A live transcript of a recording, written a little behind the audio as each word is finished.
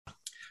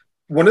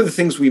one of the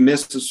things we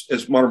miss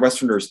as modern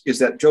Westerners is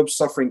that Job's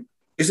suffering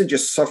isn't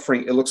just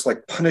suffering, it looks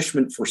like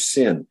punishment for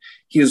sin.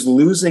 He is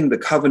losing the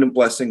covenant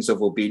blessings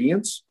of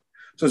obedience.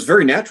 So it's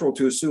very natural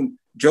to assume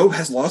Job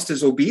has lost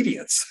his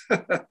obedience.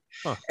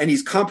 And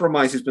he's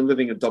compromised. He's been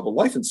living a double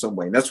life in some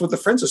way. And that's what the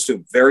friends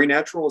assume. Very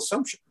natural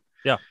assumption.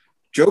 Yeah.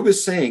 Job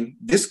is saying,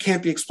 this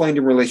can't be explained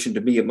in relation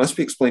to me. It must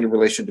be explained in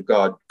relation to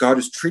God. God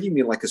is treating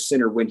me like a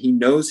sinner when he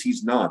knows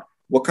he's not.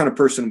 What kind of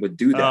person would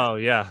do that? Oh,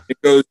 yeah. It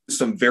goes to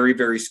some very,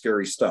 very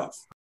scary stuff.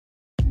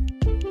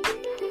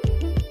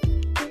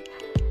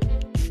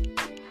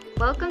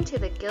 Welcome to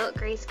the Guilt,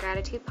 Grace,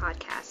 Gratitude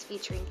podcast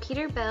featuring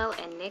Peter Bell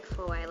and Nick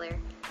Fulweiler.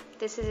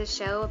 This is a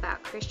show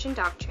about Christian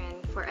doctrine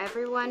for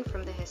everyone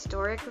from the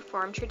historic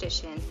Reformed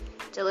tradition,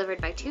 delivered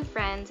by two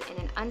friends in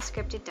an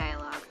unscripted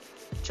dialogue.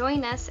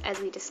 Join us as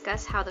we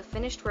discuss how the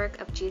finished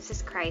work of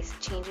Jesus Christ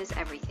changes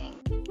everything.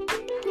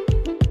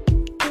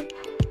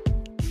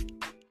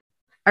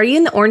 Are you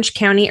in the Orange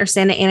County or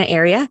Santa Ana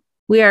area?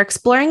 We are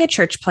exploring a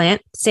church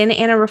plant, Santa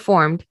Ana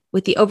Reformed,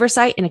 with the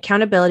oversight and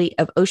accountability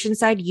of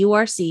Oceanside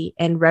URC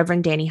and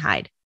Reverend Danny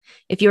Hyde.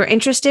 If you are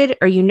interested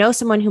or you know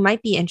someone who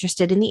might be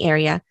interested in the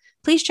area,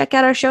 please check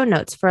out our show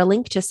notes for a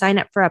link to sign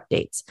up for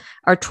updates,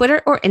 our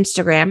Twitter or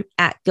Instagram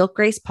at Guilt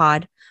Grace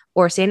Pod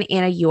or Santa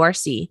Ana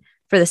URC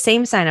for the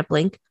same sign up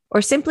link,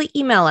 or simply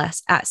email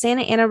us at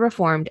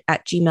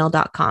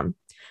santaanareformed@gmail.com.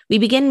 We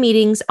begin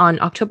meetings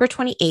on October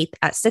 28th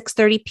at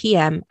 6:30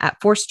 p.m.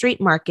 at 4th Street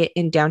Market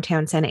in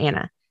downtown Santa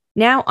Ana.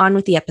 Now on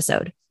with the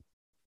episode.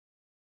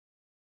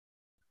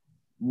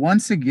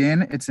 Once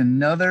again, it's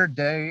another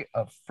day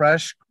of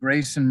fresh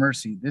grace and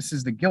mercy. This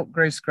is the Guilt,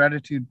 Grace,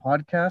 Gratitude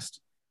podcast,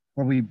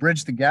 where we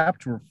bridge the gap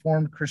to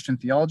Reformed Christian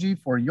theology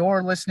for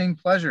your listening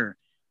pleasure.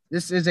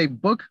 This is a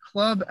book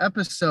club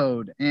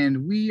episode,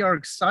 and we are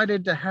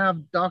excited to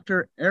have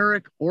Dr.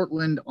 Eric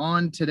Ortlund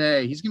on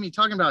today. He's going to be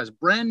talking about his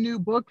brand new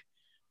book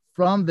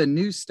from the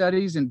New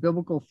Studies in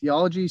Biblical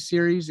Theology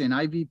series in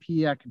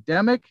IVP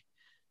Academic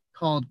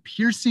called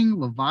Piercing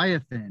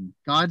Leviathan,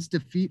 God's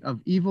Defeat of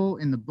Evil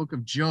in the Book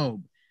of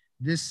Job.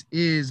 This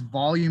is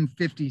volume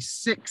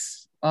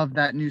 56 of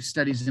that New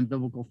Studies in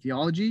Biblical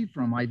Theology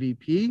from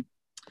IVP.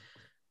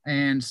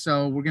 And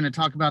so we're going to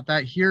talk about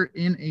that here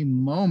in a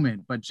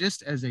moment. But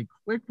just as a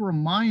quick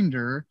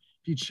reminder,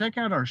 if you check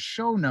out our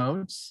show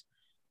notes,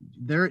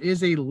 there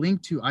is a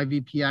link to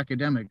IVP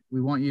Academic.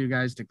 We want you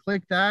guys to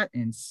click that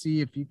and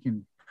see if you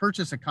can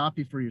purchase a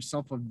copy for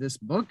yourself of this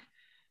book,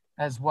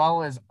 as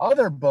well as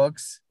other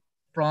books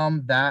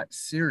from that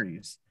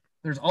series.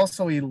 There's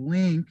also a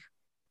link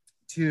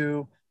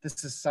to the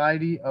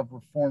Society of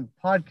Reformed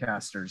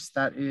Podcasters.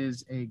 That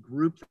is a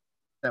group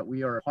that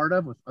we are a part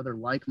of with other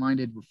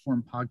like-minded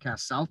Reformed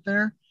podcasts out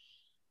there,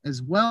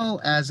 as well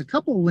as a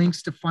couple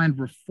links to find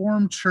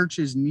Reformed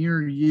churches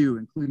near you,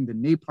 including the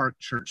NAPARC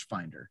Church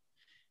Finder.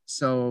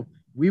 So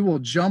we will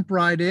jump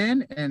right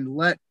in and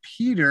let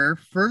Peter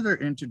further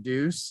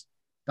introduce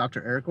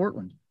Dr. Eric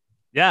Ortlund.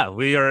 Yeah,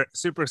 we are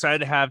super excited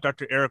to have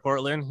Dr. Eric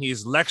Ortlund.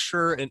 He's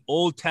lecturer in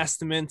Old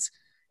Testament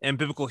and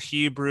Biblical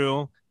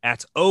Hebrew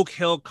at Oak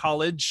Hill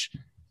College.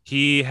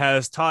 He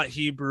has taught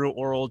Hebrew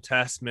or Old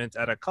Testament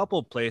at a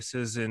couple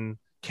places in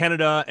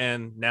Canada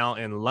and now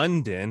in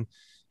London.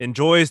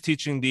 Enjoys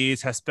teaching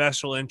these, has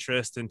special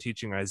interest in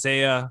teaching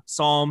Isaiah,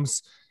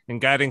 Psalms,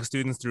 and guiding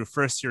students through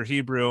first-year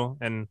Hebrew,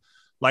 and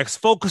likes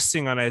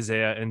focusing on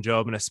Isaiah and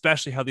Job, and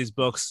especially how these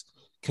books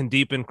can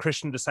deepen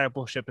Christian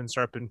discipleship and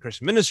sharpen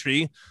Christian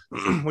ministry,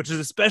 which is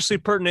especially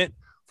pertinent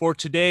for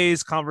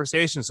today's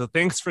conversation. So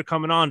thanks for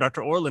coming on, Dr.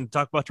 Ortlund, to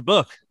talk about your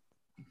book.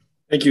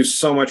 Thank you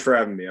so much for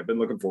having me. I've been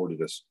looking forward to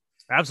this.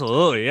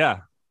 Absolutely, yeah.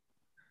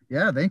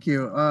 Yeah, thank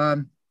you. How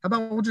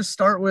about we'll just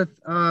start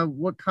with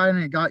what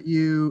kind of got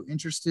you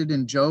interested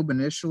in Job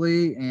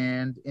initially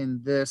and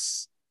in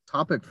this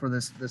topic for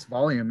this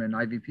volume in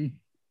IVP?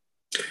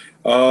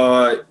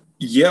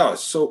 Yeah,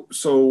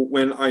 so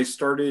when I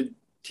started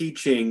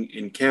teaching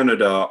in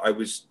Canada, I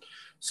was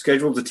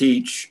scheduled to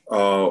teach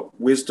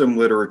wisdom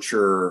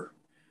literature, I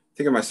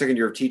think in my second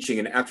year of teaching.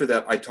 And after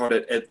that, I taught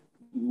it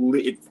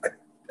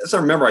as I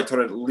remember, I taught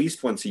it at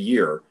least once a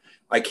year.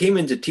 I came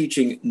into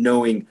teaching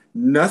knowing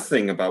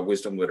nothing about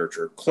wisdom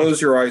literature. Close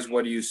your eyes,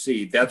 what do you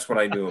see? That's what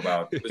I knew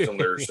about wisdom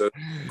literature. So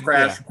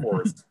crash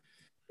course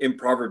in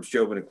Proverbs,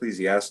 Job, and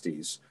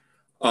Ecclesiastes.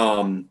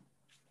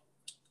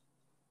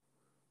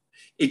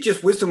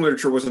 Wisdom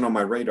literature wasn't on my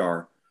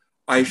radar.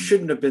 I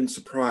shouldn't have been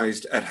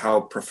surprised at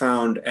how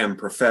profound and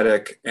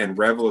prophetic and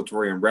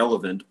revelatory and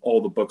relevant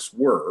all the books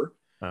were.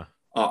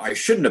 I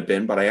shouldn't have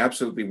been, but I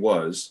absolutely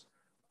was.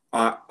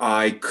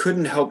 I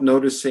couldn't help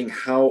noticing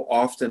how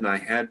often I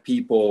had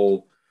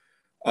people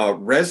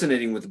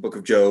resonating with the book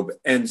of Job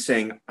and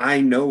saying,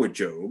 I know a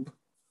Job,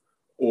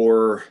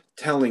 or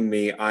telling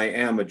me I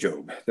am a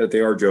Job, that they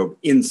are Job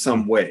in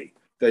some way,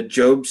 that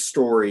Job's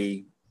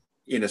story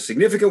in a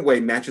significant way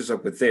matches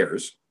up with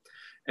theirs.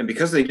 And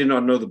because they did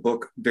not know the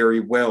book very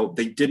well,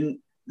 they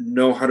didn't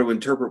know how to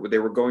interpret what they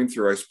were going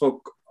through. I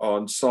spoke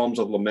on Psalms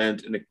of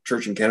Lament in a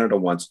church in Canada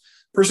once.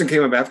 A person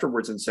came up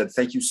afterwards and said,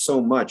 thank you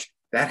so much.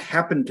 that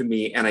happened to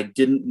me, and I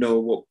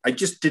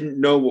just didn't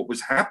know what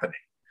was happening.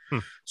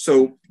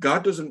 So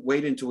God doesn't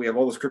wait until we have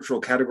all the scriptural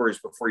categories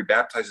before he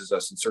baptizes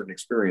us in certain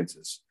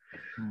experiences.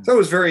 So it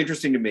was very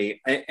interesting to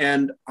me.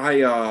 And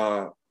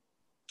that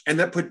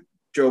put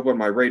Job on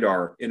my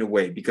radar in a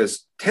way,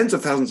 because tens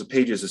of thousands of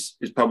pages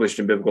is published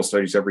in biblical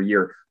studies every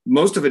year.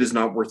 Most of it is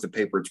not worth the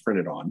paper it's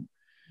printed on.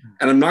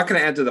 And I'm not going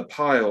to add to the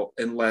pile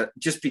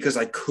just because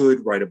I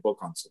could write a book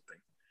on something.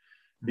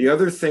 The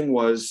other thing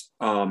was,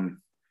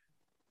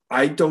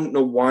 I don't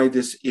know why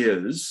this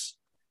is.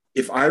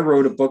 If I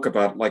wrote a book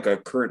about like a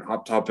current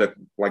hot topic,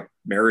 like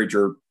marriage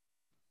or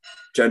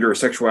gender or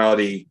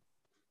sexuality,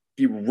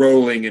 be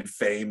rolling in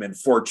fame and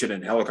fortune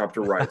and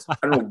helicopter rides. I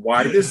don't know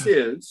why this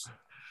is.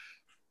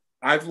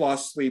 I've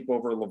lost sleep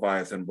over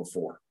Leviathan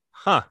before.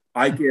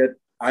 I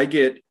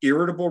get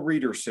irritable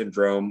reader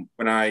syndrome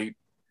when I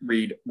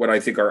read what I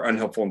think are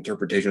unhelpful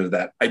interpretations of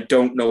that. I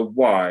don't know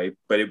why,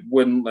 but it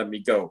wouldn't let me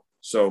go.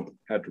 So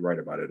had to write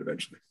about it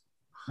eventually.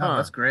 Oh,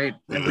 that's great.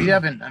 And we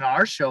haven't, in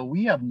our show,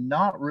 we have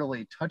not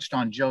really touched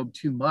on Job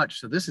too much.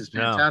 So this is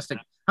fantastic.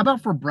 No. How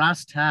about for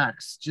brass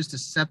tacks, just to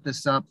set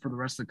this up for the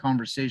rest of the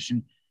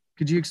conversation,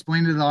 could you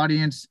explain to the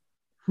audience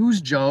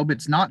who's Job?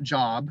 It's not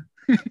Job.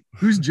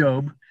 Who's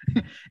Job?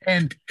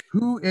 And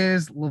who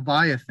is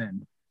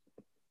Leviathan?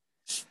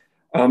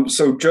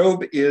 So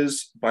Job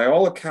is, by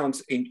all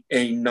accounts,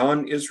 a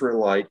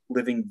non-Israelite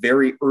living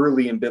very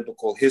early in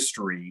biblical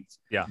history.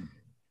 Yeah.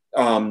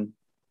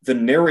 The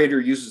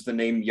narrator uses the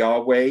name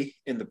Yahweh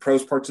in the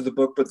prose parts of the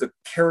book, but the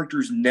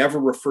characters never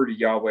refer to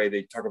Yahweh.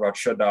 They talk about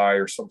Shaddai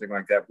or something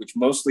like that, which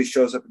mostly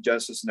shows up in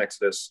Genesis and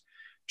Exodus.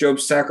 Job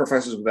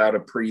sacrifices without a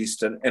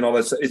priest and all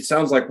that. It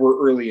sounds like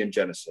we're early in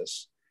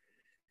Genesis.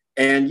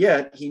 And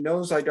yet he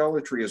knows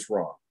idolatry is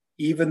wrong,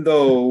 even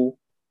though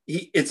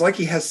it's like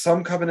he has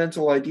some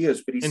covenantal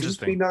ideas, but he seems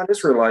to be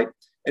non-Israelite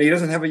and he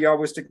doesn't have a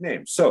Yahwistic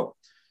name. So,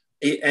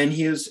 and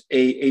he is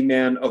a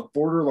man of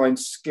borderline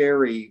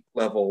scary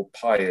level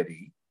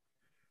piety.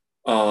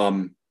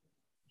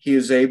 He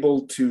is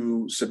able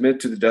to submit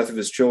to the death of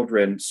his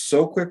children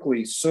so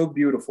quickly, so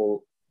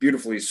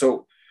beautifully.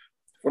 So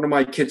one of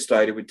my kids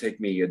died, it would take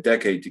me a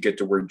decade to get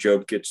to where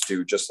Job gets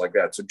to, just like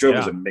that. So Job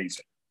is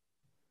amazing.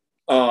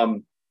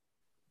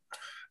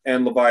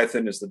 And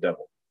Leviathan is the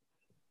devil.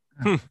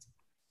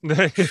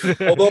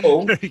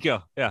 Although there you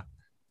go. Yeah.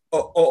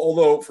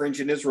 Although for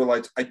ancient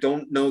Israelites,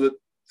 I'm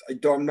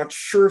not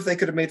sure if they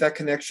could have made that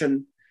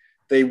connection.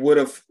 They would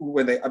have,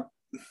 I'm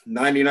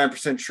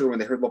 99% sure when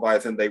they heard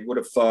Leviathan, they would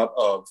have thought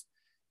of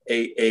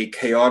a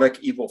chaotic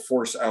evil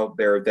force out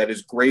there that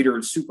is greater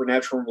and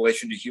supernatural in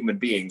relation to human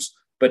beings,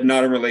 but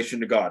not in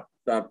relation to God.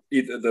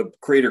 The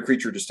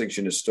creator-creature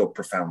distinction is still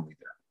profoundly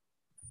there.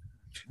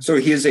 So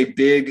he is a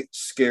big,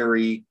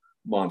 scary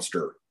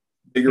monster,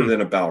 bigger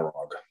than a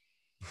Balrog.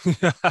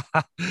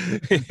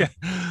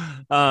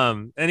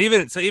 And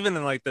even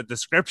in like the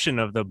description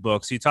of the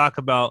books, you talk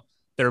about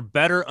they're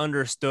better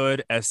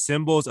understood as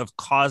symbols of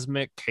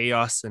cosmic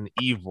chaos and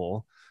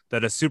evil,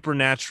 that a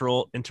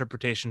supernatural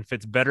interpretation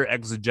fits better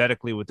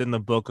exegetically within the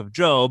book of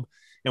Job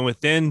and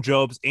within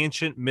Job's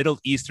ancient Middle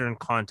Eastern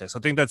context. I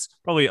think that's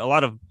probably a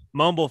lot of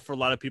mumble for a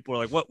lot of people.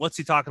 Are like, what's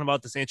he talking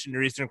about, this ancient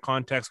Near Eastern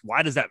context?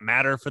 Why does that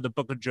matter for the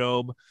book of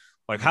Job?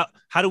 Like,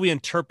 how do we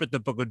interpret the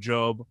book of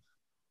Job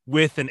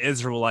with an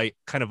Israelite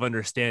kind of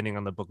understanding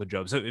on the book of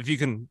Job? So if you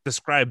can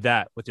describe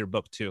that with your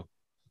book too.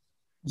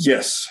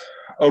 Yes.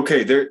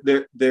 Okay.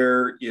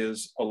 There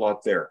is a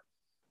lot there.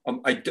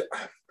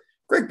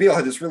 Greg Beale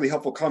had this really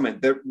helpful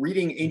comment that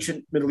reading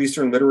ancient Middle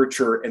Eastern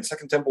literature and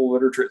Second Temple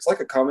literature, it's like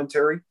a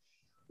commentary.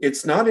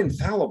 It's not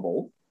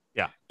infallible.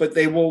 Yeah. But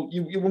you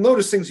will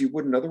notice things you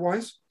wouldn't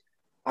otherwise.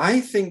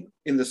 I think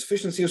in the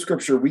sufficiency of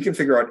Scripture, we can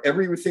figure out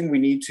everything we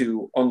need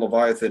to on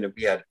Leviathan if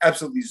we had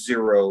absolutely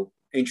zero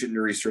ancient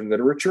Near Eastern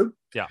literature.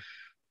 Yeah.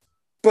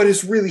 But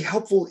it's really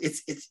helpful.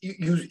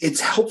 It's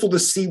helpful to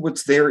see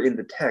what's there in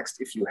the text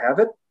if you have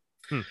it.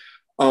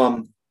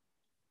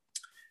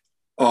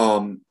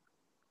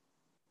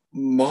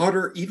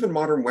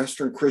 Modern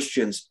Western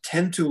Christians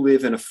tend to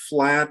live in a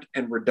flat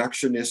and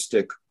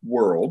reductionistic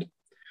world.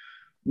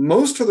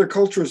 Most other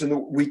cultures,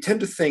 we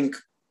tend to think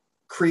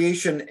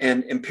creation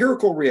and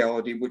empirical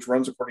reality, which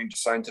runs according to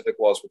scientific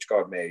laws which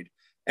God made,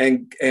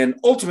 and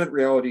ultimate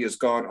reality is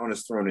God on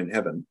his throne in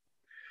heaven.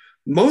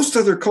 Most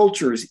other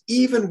cultures,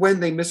 even when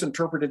they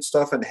misinterpreted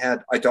stuff and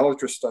had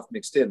idolatrous stuff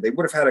mixed in, they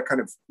would have had a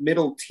kind of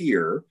middle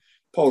tier.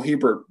 Paul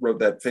Hebert wrote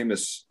that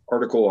famous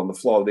article on the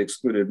flaw of the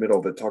excluded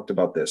middle that talked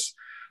about this,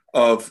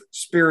 of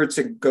spirits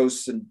and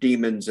ghosts and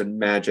demons and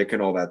magic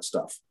and all that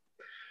stuff.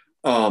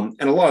 And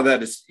a lot of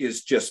that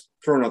is just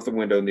thrown out the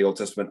window in the Old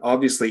Testament,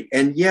 obviously.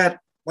 And yet,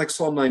 like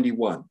Psalm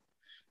 91,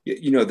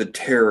 the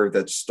terror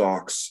that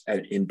stalks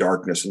in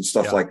darkness and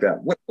stuff like that.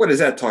 What is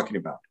that talking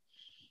about?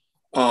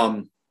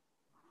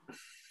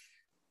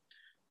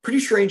 Pretty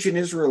sure ancient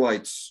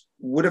Israelites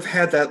would have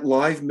had that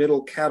live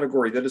middle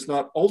category that is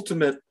not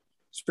ultimate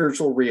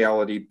spiritual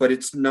reality, but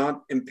it's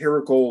not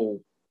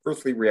empirical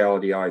earthly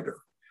reality either.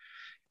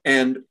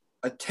 And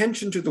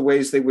attention to the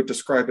ways they would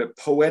describe it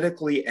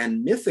poetically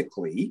and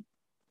mythically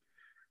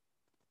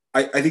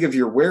I think if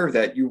you're aware of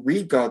that, you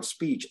read God's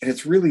speech, and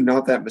it's really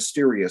not that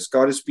mysterious.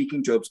 God is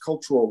speaking Job's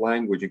cultural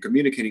language and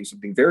communicating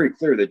something very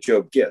clear that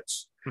Job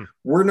gets.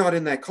 We're not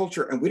in that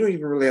culture, and we don't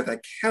even really have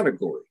that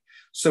category.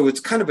 So it's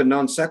kind of a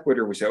non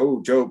sequitur. We say,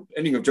 "Oh, Job,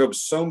 ending of Job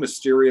is so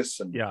mysterious,"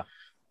 and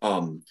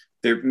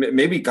there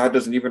maybe God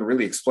doesn't even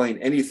really explain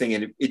anything,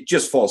 and it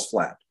just falls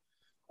flat.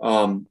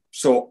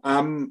 So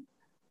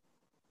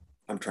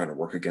I'm trying to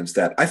work against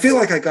that. I feel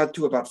like I got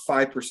to about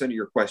 5% of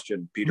your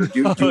question, Peter. Do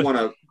you want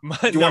to?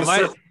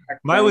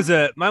 Mine was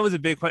a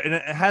big question,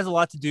 and it has a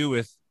lot to do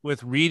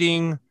with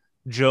reading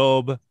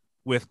Job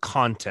with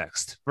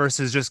context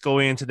versus just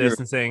going into this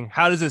and saying,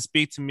 how does it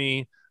speak to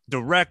me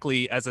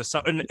directly as a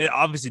sufferer? And it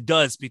obviously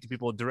does speak to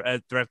people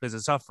directly as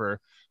a sufferer,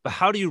 but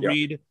how do you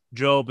read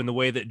Job in the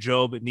way that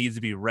Job needs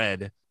to be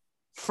read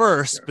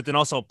first, but then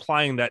also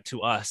applying that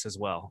to us as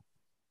well?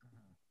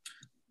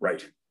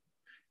 Right.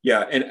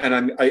 Yeah,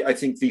 and I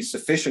think the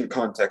sufficient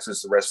context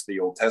is the rest of the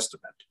Old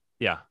Testament.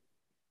 Yeah.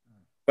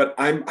 But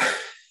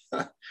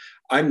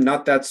I'm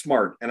not that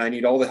smart, and I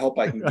need all the help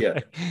I can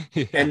get.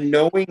 And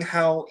knowing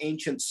how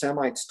ancient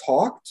Semites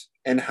talked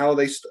and how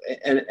they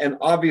and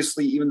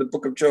obviously even the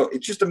book of Job,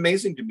 it's just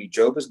amazing to me.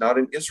 Job is not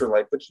an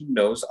Israelite, but he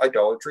knows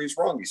idolatry is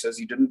wrong. He says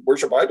he didn't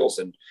worship idols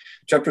in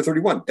chapter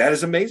 31. That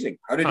is amazing.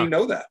 How did he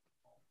know that?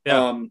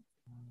 Yeah. And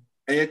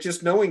yet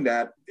just knowing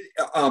that,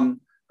 I'm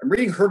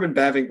reading Herman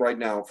Bavinck right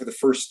now for the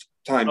first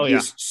time. He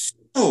is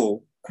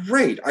so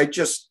great.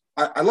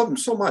 I love him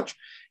so much.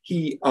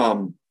 He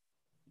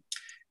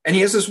and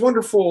he has this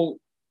wonderful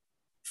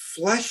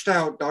fleshed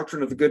out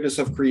doctrine of the goodness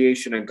of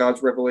creation and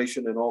God's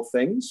revelation in all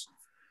things.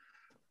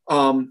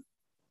 Where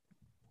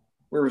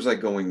was I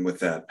going with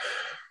that?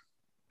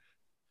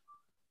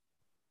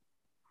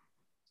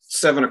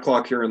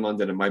 7:00 here in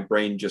London, and my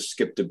brain just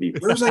skipped a beat.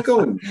 Where was I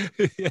going?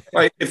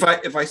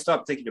 If I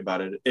stop thinking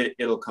about it,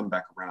 it'll come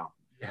back around.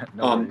 Yeah,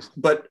 no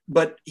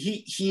but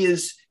he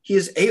is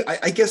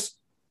I guess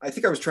I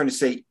think I was trying to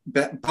say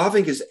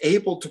Bavinck is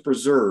able to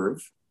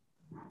preserve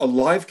a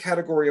live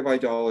category of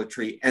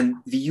idolatry and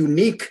the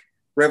unique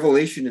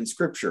revelation in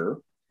Scripture,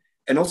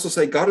 and also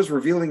say God is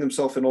revealing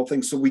himself in all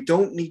things. So we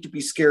don't need to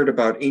be scared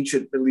about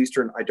ancient Middle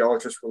Eastern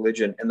idolatrous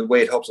religion and the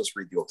way it helps us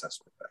read the Old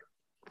Testament better.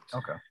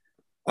 Okay.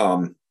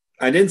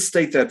 I didn't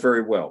state that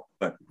very well,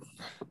 but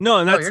no,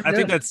 and I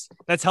think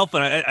that's helpful.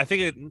 I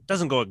think it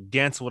doesn't go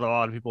against what a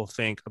lot of people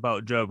think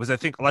about Job, because I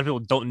think a lot of people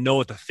don't know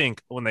what to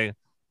think when they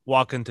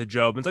walk into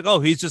Job. It's like,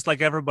 oh, he's just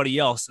like everybody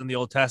else in the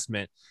Old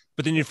Testament.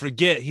 But then you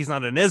forget he's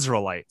not an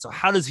Israelite. So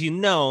how does he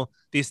know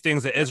these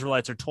things that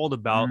Israelites are told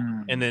about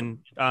and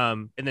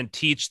then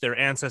teach their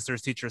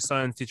ancestors, teach their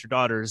sons, teach their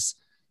daughters?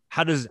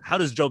 How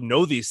does Job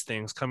know these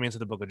things coming into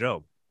the book of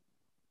Job?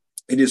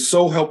 It is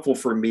so helpful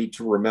for me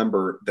to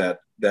remember that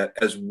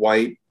as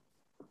white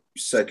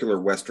secular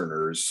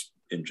Westerners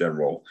in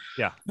general,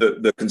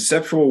 the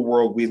conceptual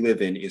world we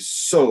live in is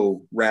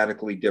so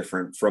radically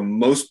different from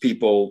most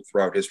people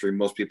throughout history,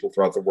 most people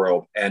throughout the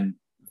world, and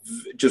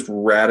just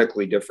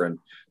radically different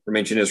from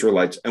ancient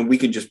Israelites. And we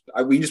can just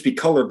be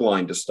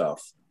colorblind to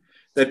stuff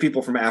that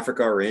people from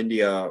Africa or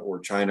India or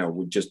China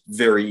would just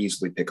very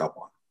easily pick up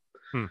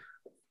on.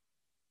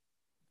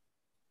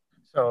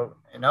 So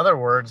in other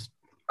words,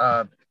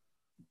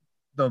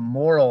 the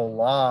moral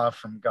law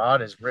from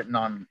God is written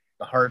on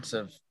the hearts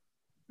of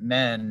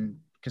men,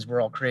 because we're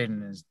all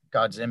created in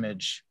God's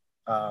image,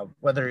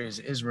 whether he's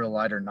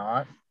Israelite or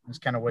not. That's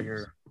kind of what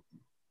you're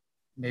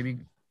maybe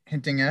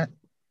hinting at.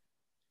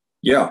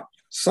 Yeah,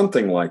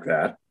 something like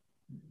that.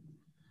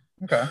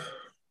 Okay.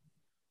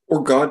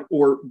 Or God,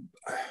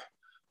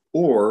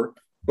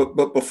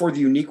 but before the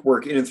unique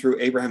work in and through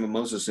Abraham and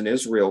Moses in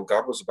Israel,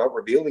 God was about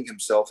revealing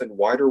himself in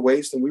wider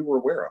ways than we were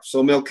aware of.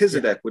 So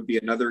Melchizedek would be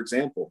another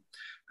example,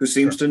 who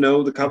seems to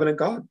know the covenant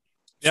God.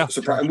 Yeah.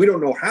 And we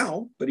don't know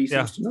how, but he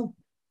seems to know.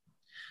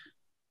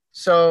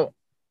 So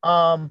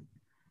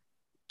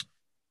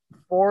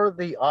for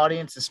the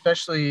audience,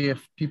 especially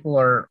if people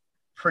are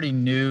pretty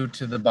new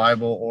to the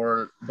Bible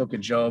or the book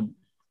of Job,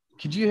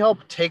 could you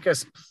help take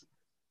us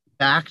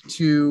back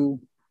to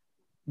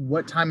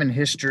what time in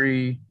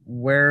history,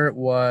 where it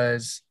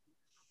was,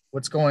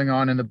 what's going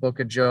on in the book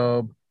of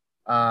Job,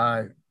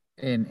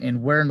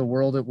 and where in the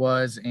world it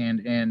was,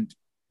 and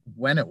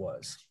when it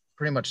was?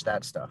 Pretty much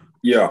that stuff.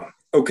 Yeah.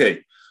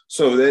 Okay.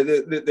 So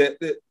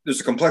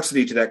there's a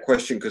complexity to that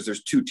question because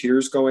there's two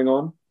tiers going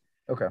on.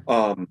 Okay.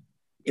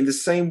 In the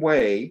same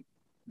way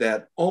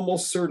that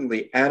almost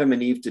certainly Adam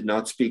and Eve did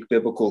not speak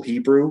biblical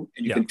Hebrew,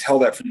 and you can tell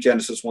that from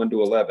Genesis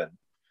 1-11.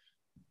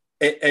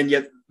 And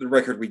yet the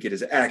record we get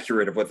is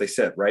accurate of what they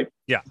said, right?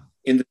 Yeah.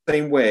 In the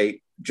same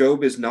way,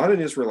 Job is not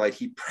an Israelite.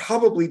 He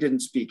probably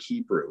didn't speak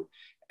Hebrew,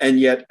 and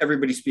yet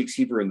everybody speaks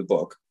Hebrew in the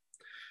book.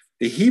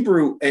 The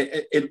Hebrew,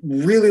 it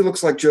really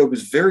looks like Job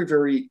is very,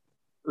 very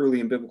early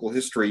in biblical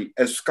history.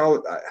 As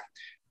scholar,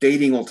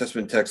 dating Old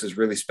Testament texts is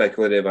really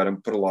speculative. I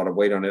don't put a lot of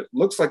weight on it.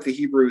 Looks like the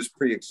Hebrew is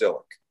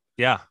pre-exilic.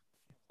 Yeah.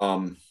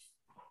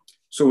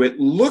 So it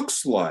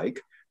looks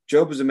like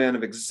Job is a man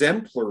of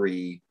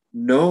exemplary,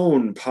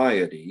 known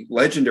piety,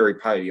 legendary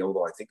piety,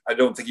 although I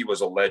don't think he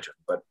was a legend,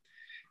 but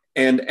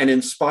And an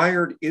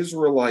inspired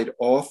Israelite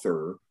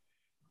author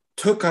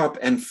took up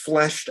and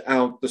fleshed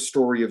out the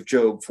story of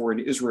Job for an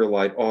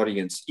Israelite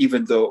audience,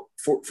 even though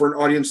for an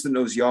audience that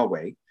knows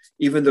Yahweh,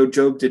 even though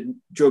Job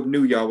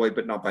knew Yahweh,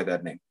 but not by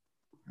that name.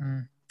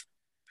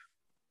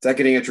 Is that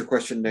getting at your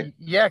question, Nick?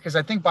 Yeah, because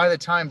I think by the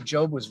time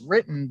Job was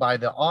written by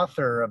the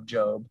author of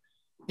Job,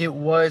 it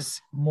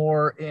was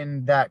more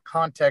in that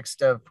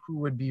context of who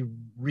would be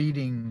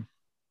reading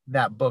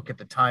that book at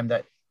the time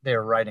that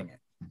they're writing it.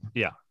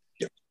 Yeah.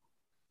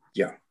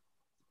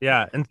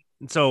 And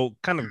so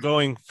kind of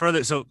going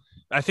further. So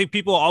I think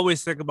people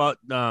always think about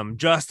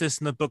justice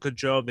in the book of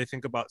Job. They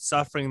think about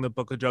suffering in the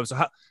book of Job.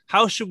 So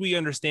how should we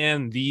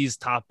understand these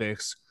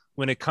topics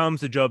when it comes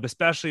to Job,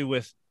 especially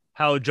with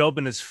how Job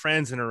and his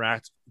friends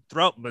interact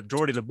throughout the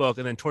majority of the book,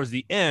 and then towards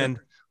the end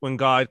when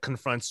God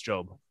confronts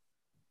Job?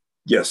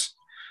 Yes.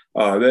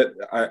 I'm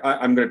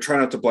going to try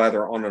not to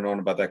blather on and on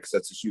about that because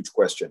that's a huge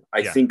question.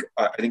 I think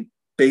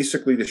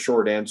basically the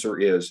short answer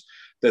is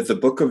that the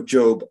book of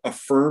Job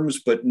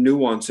affirms but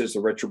nuances the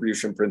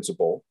retribution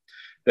principle,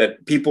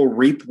 that people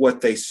reap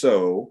what they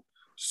sow.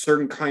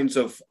 Certain kinds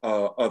of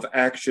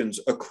actions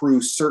accrue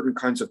certain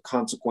kinds of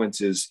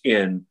consequences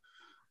in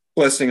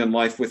blessing and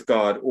life with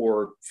God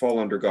or fall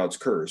under God's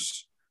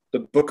curse. The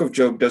book of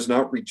Job does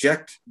not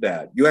reject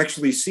that. You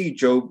actually see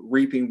Job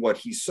reaping what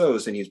he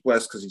sows, and he's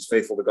blessed because he's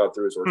faithful to God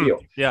through his ordeal.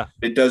 Yeah.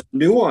 It does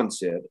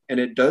nuance it, and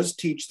it does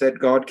teach that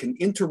God can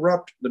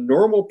interrupt the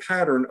normal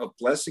pattern of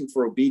blessing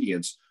for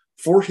obedience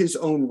for his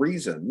own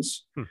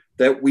reasons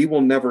that we will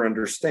never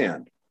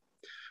understand.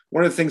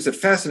 One of the things that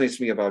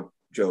fascinates me about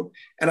Job,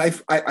 and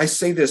I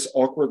say this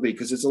awkwardly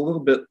because it's a little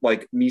bit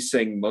like me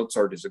saying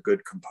Mozart is a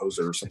good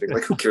composer or something.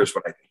 Like, who cares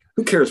what I think?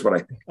 Who cares what I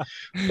think?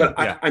 But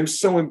yeah. I'm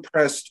so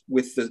impressed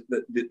with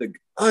the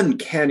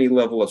uncanny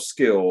level of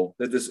skill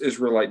that this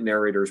Israelite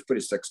narrator has put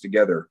his text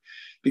together.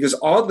 Because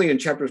oddly, in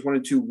chapters 1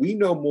 and 2, we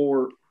know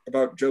more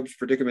about Job's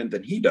predicament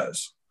than he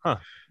does.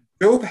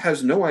 Job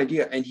has no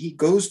idea, and he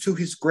goes to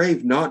his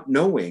grave not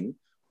knowing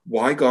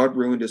why God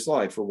ruined his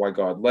life or why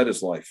God let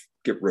his life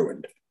get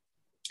ruined.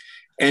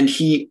 And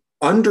he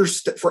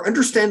for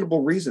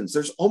understandable reasons,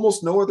 there's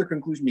almost no other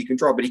conclusion he can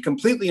draw, but he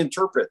completely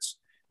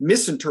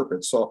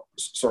misinterprets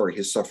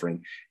his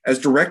suffering as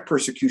direct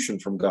persecution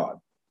from God.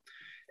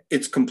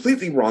 It's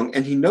completely wrong,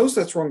 and he knows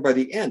that's wrong by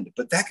the end,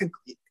 but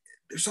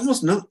there's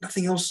almost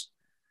nothing else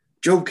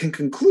Job can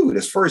conclude.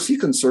 As far as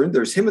he's concerned,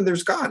 there's him and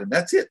there's God, and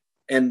that's it.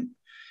 And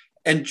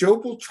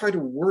Job will try to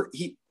work,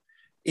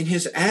 in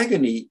his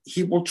agony,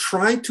 he will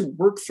try to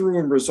work through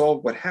and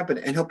resolve what happened,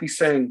 and he'll be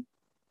saying,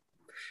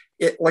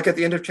 like at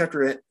the end of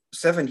chapter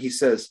 7, he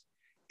says,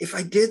 if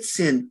I did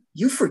sin,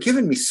 you've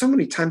forgiven me so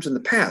many times in the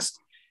past.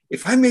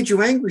 If I made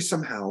you angry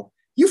somehow,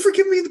 you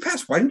forgive me in the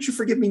past. Why didn't you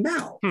forgive me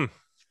now?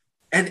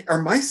 And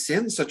are my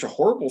sins such a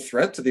horrible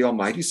threat to the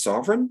Almighty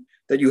Sovereign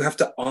that you have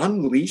to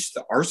unleash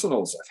the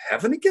arsenals of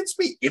heaven against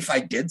me? If I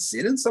did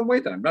sin in some way,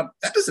 that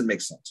doesn't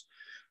make sense.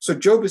 So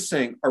Job is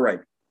saying, all right,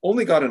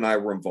 only God and I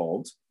were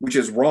involved, which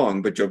is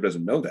wrong, but Job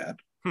doesn't know that.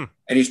 And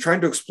he's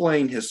trying to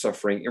explain his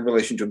suffering in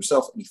relation to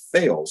himself, and he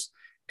fails.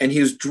 And he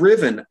is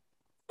driven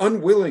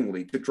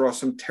unwillingly to draw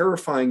some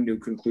terrifying new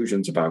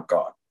conclusions about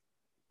God.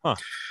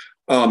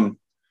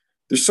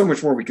 There's so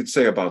much more we could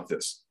say about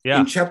this.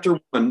 In chapter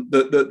 1,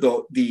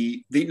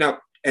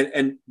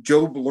 and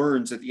Job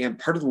learns at the end,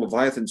 part of the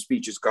Leviathan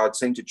speech is God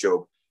saying to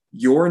Job,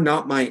 you're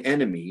not my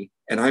enemy,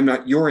 and I'm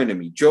not your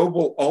enemy. Job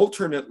will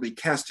alternately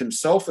cast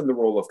himself in the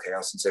role of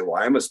chaos and say,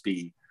 well, I must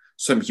be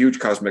some huge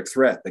cosmic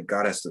threat that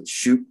God has to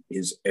shoot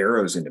his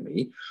arrows into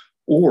me.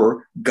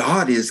 Or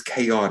God is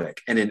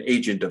chaotic and an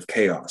agent of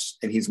chaos,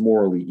 and he's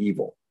morally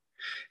evil.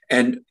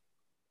 And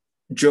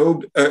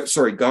God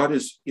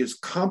is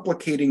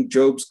complicating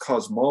Job's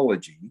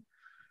cosmology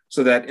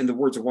so that, in the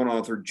words of one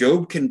author,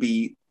 Job can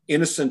be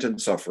innocent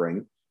and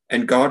suffering,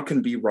 and God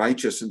can be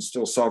righteous and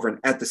still sovereign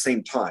at the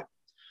same time.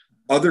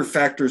 Other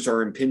factors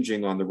are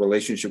impinging on the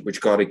relationship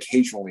which God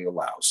occasionally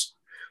allows.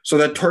 So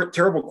that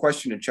terrible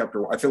question in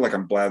chapter 1, I feel like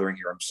I'm blathering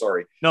here. I'm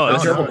sorry. No,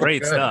 that's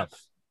great stuff.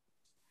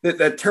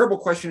 That terrible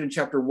question in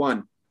chapter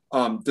 1,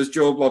 does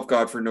Job love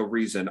God for no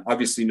reason?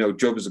 Obviously, no.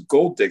 Job is a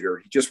gold digger.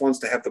 He just wants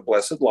to have the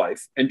blessed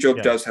life, and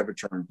Job does have a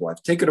charmed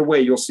life. Take it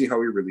away, you'll see how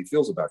he really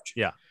feels about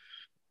you. Yeah.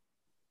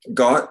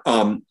 God,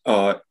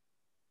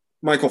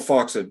 Michael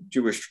Fox, a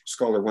Jewish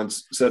scholar,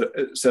 once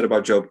said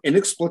about Job,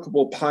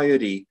 inexplicable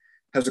piety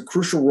has a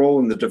crucial role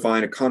in the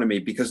divine economy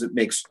because it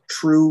makes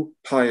true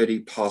piety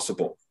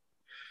possible.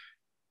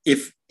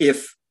 If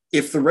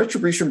the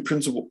retribution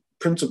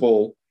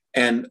principle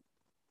and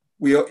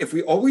if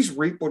we always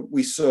reap what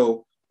we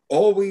sow,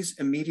 always,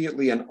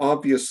 immediately, and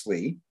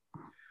obviously,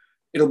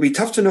 it'll be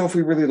tough to know if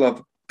we really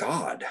love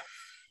God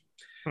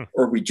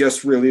or we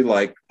just really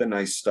like the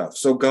nice stuff.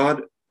 So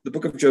the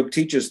book of Job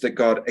teaches that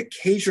God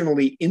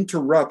occasionally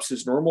interrupts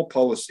his normal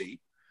policy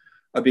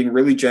of being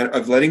really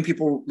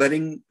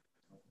letting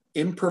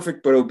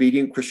imperfect but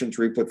obedient Christians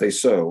reap what they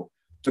sow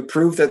to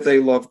prove that they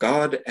love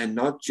God and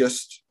not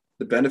just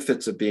the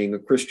benefits of being a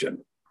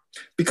Christian.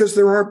 Because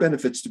there are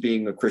benefits to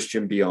being a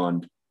Christian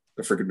beyond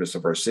the forgiveness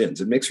of our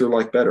sins. It makes your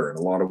life better in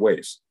a lot of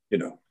ways, you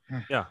know.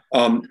 Yeah.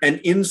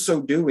 And in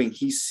so doing,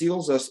 he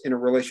seals us in a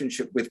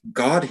relationship with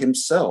God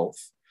himself.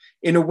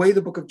 In a way,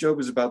 the book of Job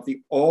is about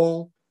the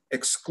all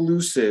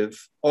excluding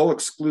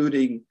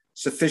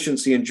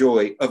sufficiency and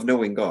joy of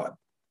knowing God.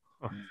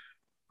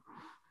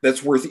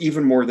 That's worth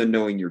even more than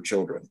knowing your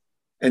children,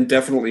 and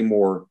definitely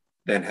more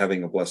than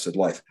having a blessed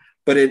life.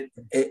 But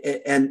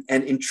an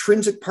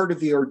intrinsic part of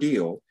the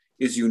ordeal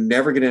is you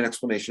never get an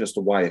explanation as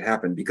to why it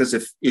happened, because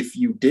if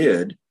you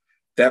did,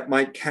 that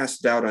might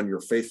cast doubt on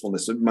your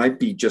faithfulness. It might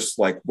be just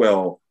like,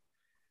 well,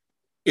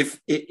 if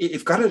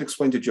God had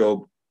explained to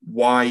Job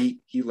why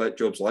he let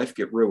Job's life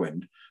get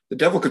ruined, the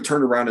devil could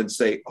turn around and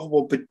say, oh,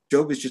 well, but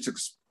Job is just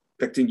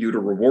expecting you to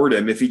reward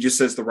him if he just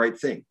says the right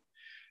thing.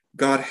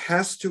 God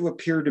has to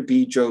appear to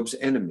be Job's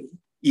enemy,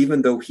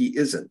 even though he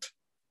isn't.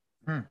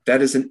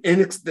 That is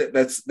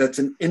that's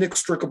an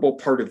inextricable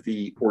part of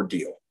the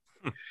ordeal.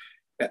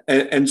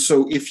 And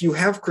so if you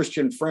have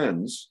Christian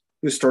friends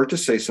who start to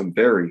say some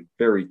very,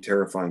 very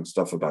terrifying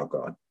stuff about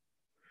God,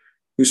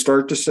 who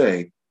start to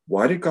say,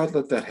 why did God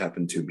let that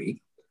happen to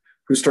me?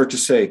 Who start to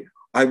say,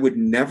 I would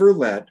never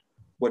let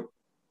what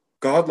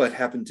God let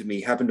happen to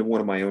me happen to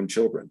one of my own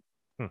children.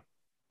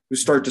 Who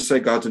start to say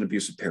God's an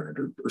abusive parent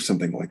or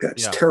something like that.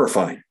 It's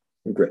terrifying.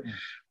 Great.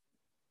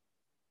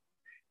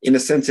 In a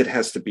sense, it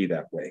has to be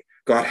that way.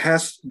 God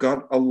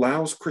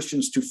allows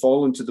Christians to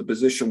fall into the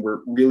position where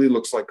it really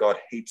looks like God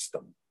hates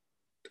them.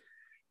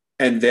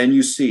 And then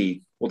you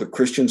see, well, the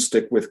Christians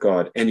stick with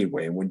God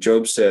anyway. And when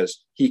Job says,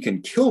 he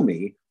can kill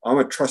me, I'm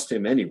going to trust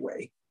him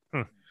anyway.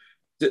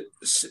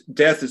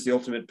 Death is the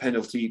ultimate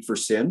penalty for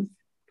sin.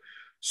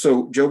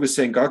 So Job is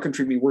saying, God can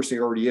treat me worse than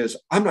he already is.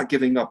 I'm not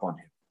giving up on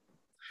him.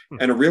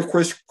 And a real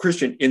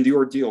Christian in the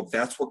ordeal,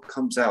 that's what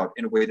comes out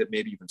in a way that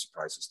maybe even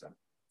surprises them.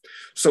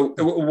 So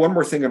one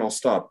more thing and I'll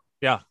stop.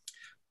 Yeah.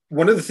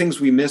 One of the things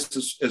we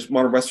miss as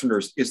modern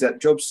Westerners is that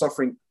Job's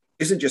suffering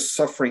isn't just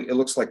suffering. It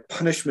looks like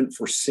punishment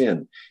for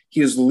sin.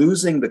 He is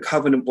losing the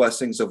covenant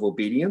blessings of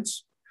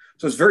obedience.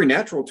 So it's very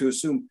natural to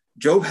assume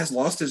Job has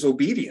lost his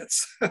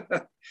obedience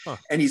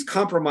and he's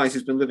compromised.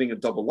 He's been living a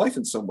double life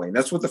in some way. And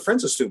that's what the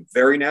friends assume.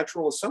 Very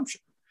natural assumption.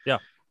 Yeah.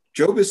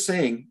 Job is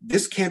saying,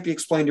 this can't be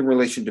explained in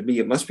relation to me.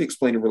 It must be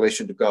explained in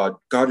relation to God.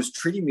 God is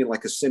treating me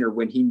like a sinner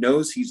when he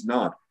knows he's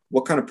not.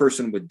 What kind of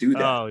person would do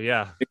that? Oh,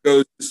 yeah. It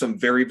goes to some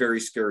very, very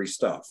scary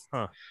stuff.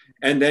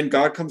 And then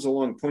God comes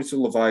along, points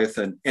to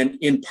Leviathan, and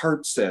in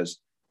part says,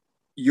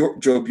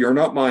 Job, you're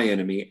not my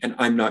enemy, and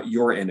I'm not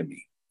your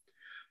enemy.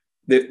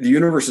 The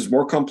universe is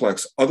more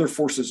complex. Other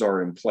forces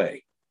are in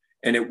play.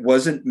 And it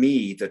wasn't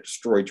me that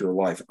destroyed your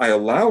life. I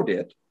allowed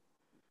it.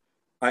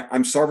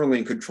 I'm sovereignly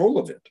in control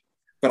of it.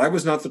 But I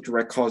was not the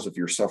direct cause of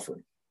your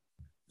suffering.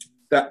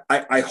 That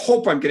I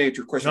hope I'm getting at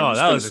your question. No,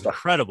 that was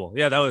incredible.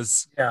 Yeah,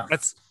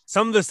 that's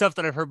some of the stuff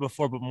that I've heard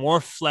before, but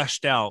more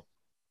fleshed out,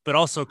 but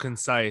also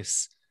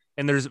concise.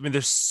 And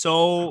there's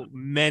so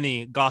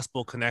many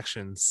gospel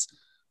connections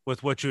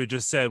with what you had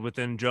just said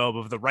within Job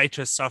of the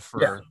righteous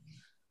sufferer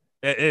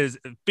that is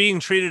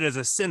being treated as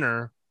a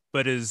sinner,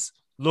 but is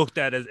looked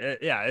at as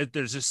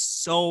there's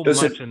just so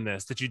much in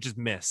this that you just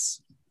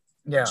miss.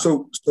 Yeah.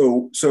 So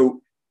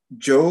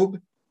Job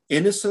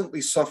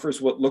innocently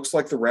suffers what looks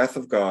like the wrath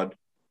of God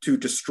to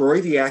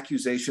destroy the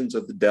accusations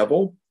of the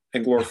devil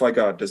and glorify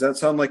God. Does that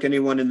sound like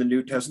anyone in the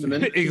New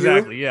Testament?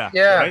 Exactly.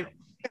 Yeah. Right?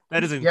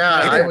 That is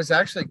incredible. I was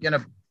actually going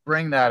to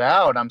bring that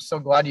out. I'm so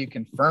glad you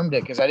confirmed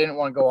it because I didn't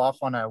want to go off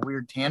on a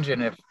weird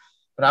tangent.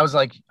 But I was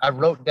like, I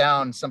wrote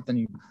down something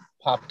you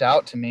popped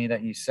out to me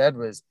that you said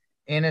was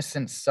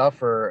innocent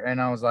suffer. And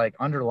I was like,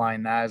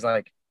 underline that. I was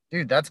like,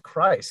 dude, that's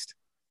Christ.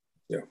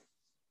 Yeah.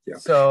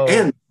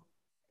 So,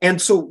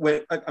 and so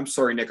when I'm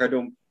sorry, Nick,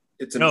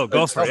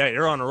 go for it. Yeah,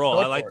 you're on a roll.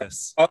 I like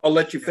this. I'll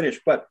let you finish.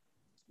 But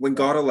when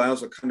God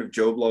allows a kind of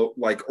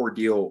Job-like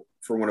ordeal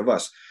for one of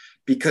us,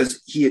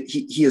 because he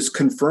is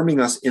confirming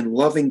us in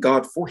loving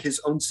God for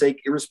his own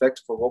sake,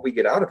 irrespective of what we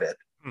get out of it.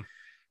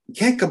 We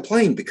can't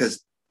complain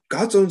because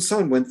God's own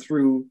son went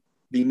through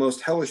the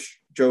most hellish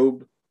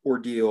Job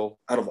ordeal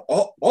out of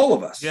all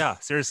of us. Yeah,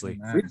 seriously.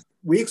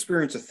 We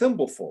experience a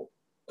thimbleful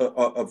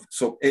of.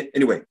 So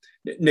anyway,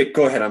 Nick,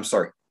 go ahead. I'm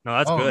sorry. No,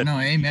 that's good. No,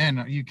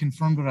 amen. You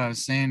confirmed what I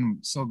was saying. I'm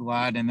so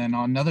glad. And then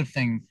another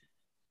thing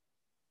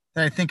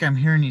that I think I'm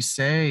hearing you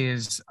say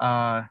is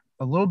a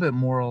little bit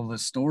moral of the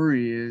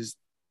story is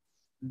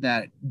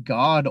that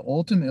God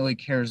ultimately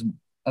cares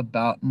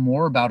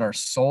more about our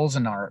souls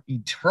and our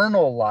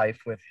eternal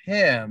life with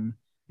him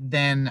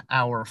than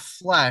our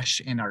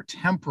flesh and our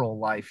temporal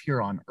life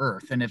here on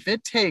earth. And if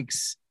it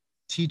takes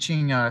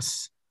teaching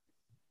us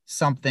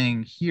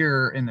something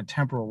here in the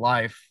temporal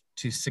life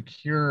to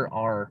secure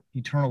our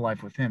eternal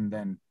life with him,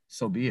 then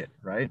so be it,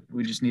 right?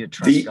 We just need to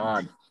trust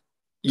God.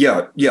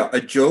 Yeah. A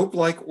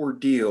Job-like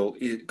ordeal,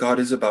 God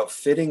is about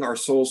fitting our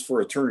souls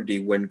for eternity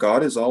when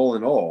God is all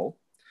in all,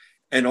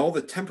 and all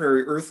the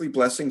temporary earthly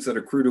blessings that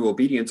accrue to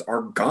obedience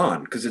are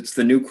gone because it's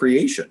the new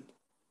creation.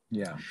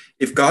 Yeah.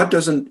 If God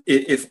doesn't,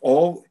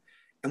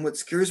 and what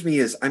scares me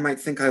is I might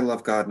think I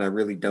love God and I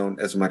really don't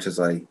as much as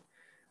I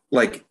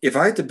like if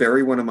I had to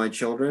bury one of my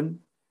children,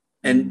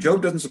 and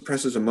Job doesn't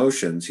suppress his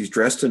emotions, he's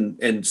dressed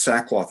in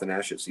sackcloth and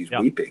ashes, he's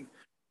weeping.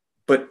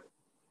 But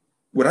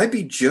would I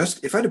be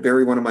just, if I had to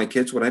bury one of my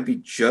kids, would I be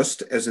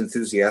just as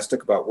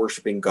enthusiastic about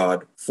worshiping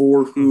God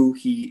for who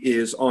he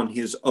is on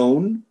his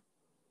own?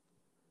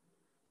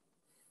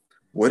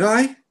 Would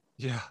I?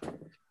 Yeah.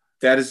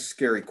 That is a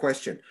scary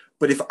question.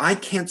 But if I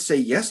can't say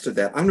yes to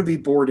that, I'm going to be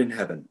bored in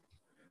heaven,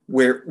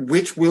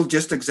 which will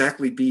just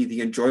exactly be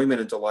the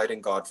enjoyment and delight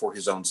in God for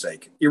his own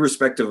sake,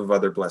 irrespective of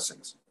other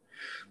blessings.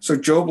 So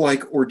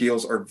Job-like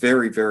ordeals are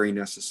very, very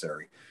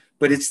necessary.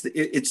 But it's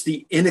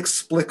the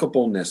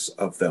inexplicableness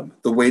of them,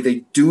 the way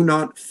they do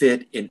not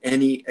fit in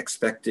any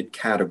expected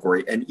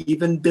category, and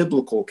even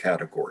biblical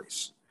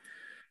categories.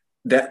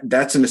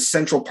 That's an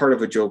essential part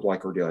of a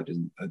Job-like ordeal.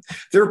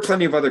 There are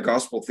plenty of other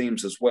gospel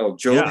themes as well.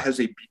 Job has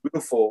a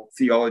beautiful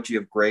theology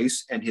of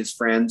grace, and his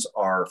friends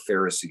are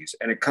Pharisees,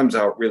 and it comes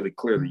out really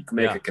clearly. You can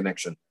make a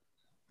connection.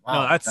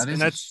 Wow, No,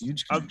 that's a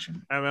huge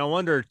connection. I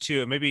wonder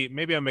too.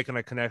 Maybe I'm making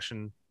a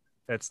connection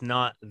that's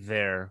not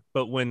there.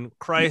 But when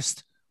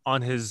Christ,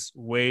 on his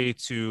way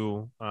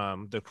to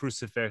the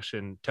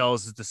crucifixion,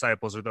 tells his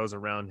disciples or those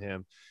around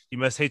him, "You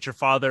must hate your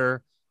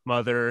father,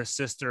 mother,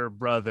 sister,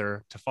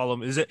 brother to follow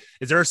me." Is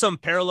there some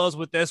parallels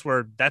with this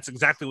where that's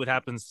exactly what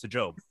happens to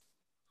Job?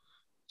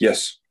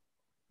 Yes.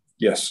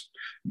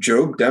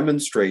 Job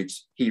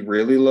demonstrates he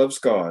really loves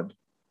God.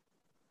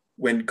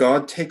 When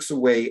God takes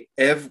away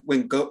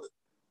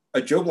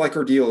a Job-like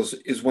ordeal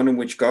is one in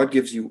which God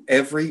gives you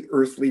every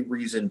earthly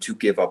reason to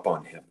give up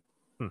on him.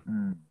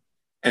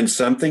 And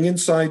something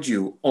inside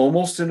you,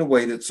 almost in a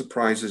way that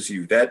surprises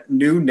you, that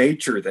new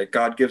nature that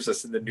God gives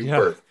us in the new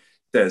birth,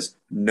 says,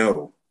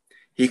 no,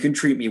 he can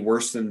treat me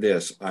worse than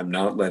this. I'm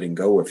not letting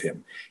go of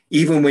him.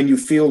 Even when you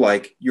feel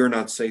like you're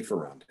not safe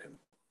around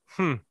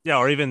him. Yeah,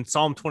 or even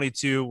Psalm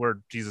 22,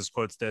 where Jesus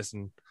quotes this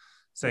and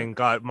saying,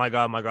 God, my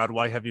God,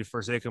 why have you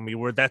forsaken me?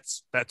 Where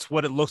that's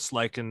what it looks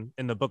like in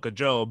the book of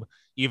Job,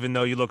 even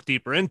though you look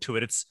deeper into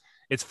it.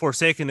 It's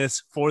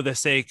forsakenness for the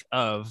sake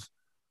of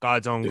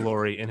God's own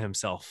glory in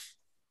himself.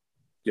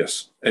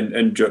 Yes,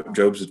 and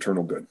Job's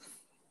eternal good.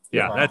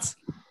 That's,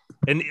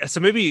 and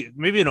so maybe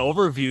an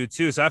overview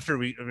too. So after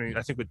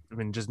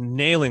just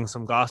nailing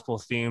some gospel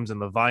themes and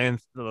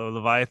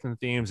Leviathan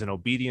themes and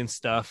obedience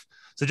stuff.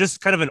 So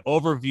just kind of an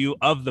overview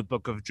of the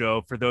book of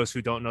Job for those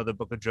who don't know the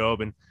book of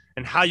Job, and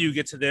how you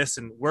get to this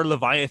and where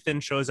Leviathan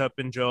shows up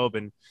in Job.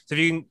 And so if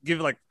you can give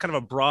like kind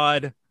of a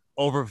broad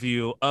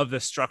overview of the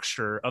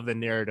structure of the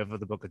narrative of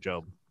the book of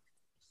Job.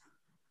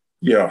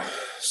 Yeah.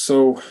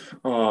 So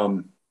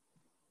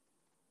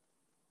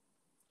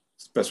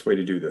it's the best way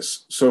to do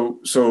this.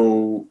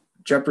 So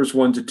chapters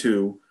 1 to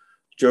 2,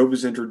 Job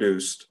is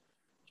introduced.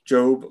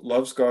 Job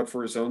loves God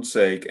for his own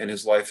sake, and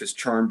his life is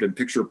charmed and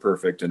picture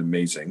perfect and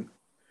amazing.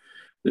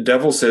 The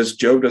devil says,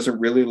 Job doesn't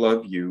really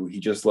love you. He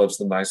just loves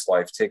the nice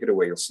life. Take it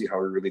away. You'll see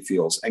how he really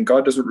feels. And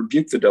God doesn't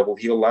rebuke the devil.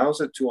 He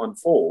allows it to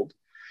unfold,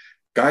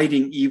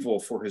 guiding evil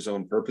for his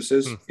own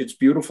purposes. It's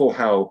beautiful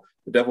how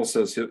the devil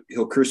says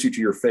he'll curse you to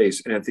your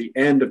face. And at the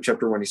end of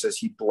chapter 1, he says,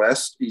 he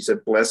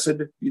said,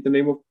 blessed be the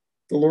name of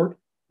the Lord.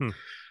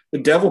 The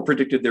devil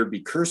predicted there'd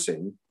be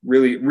cursing,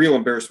 really real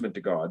embarrassment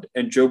to God,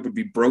 and Job would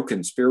be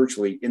broken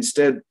spiritually.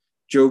 Instead,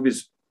 Job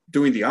is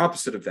doing the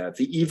opposite of that.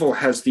 The evil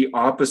has the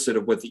opposite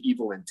of what the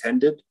evil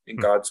intended in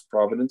God's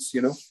providence,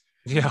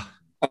 Yeah.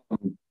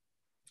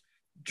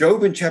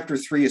 Job in chapter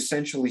 3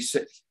 essentially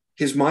said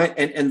his mind,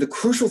 and the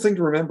crucial thing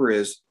to remember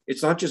is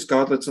it's not just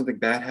God let something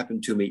bad happen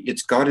to me.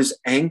 It's God is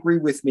angry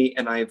with me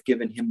and I have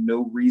given him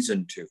no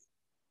reason to.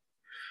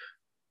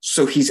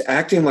 So he's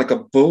acting like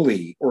a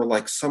bully or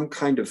like some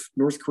kind of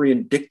North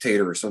Korean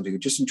dictator or something who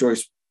just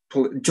enjoys.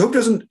 Job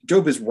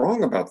is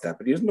wrong about that,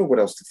 but he doesn't know what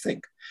else to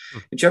think.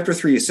 In chapter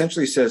 3,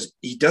 essentially says,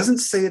 he doesn't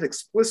say it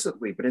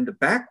explicitly, but in the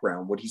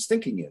background, what he's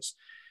thinking is,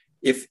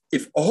 if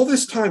all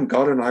this time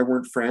God and I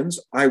weren't friends,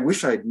 I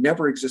wish I had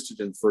never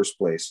existed in the first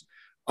place.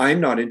 I'm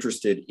not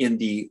interested in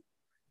the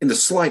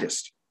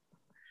slightest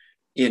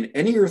in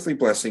any earthly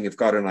blessing if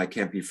God and I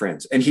can't be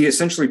friends. And he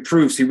essentially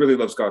proves he really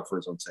loves God for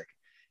his own sake.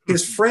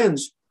 His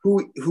friends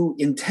who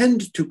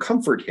intend to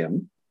comfort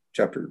him,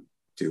 chapter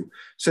 2,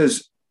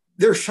 says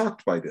they're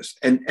shocked by this.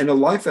 And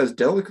Eliphaz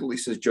delicately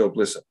says, Job,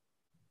 listen,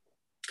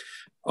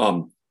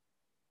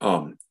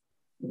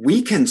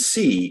 we can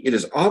see, it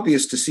is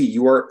obvious to see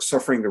you are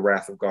suffering the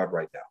wrath of God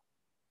right now.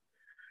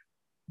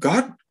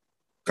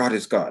 God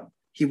is God.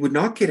 He would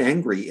not get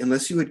angry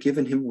unless you had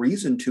given him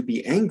reason to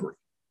be angry.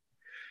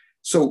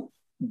 So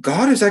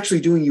God is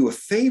actually doing you a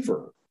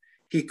favor.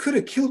 He could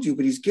have killed you,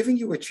 but he's giving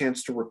you a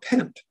chance to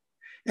repent.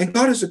 And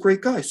God is a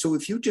great guy. So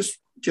if you just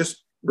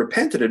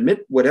repent and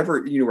admit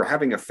whatever you were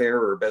having an affair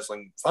or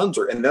embezzling funds,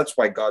 and that's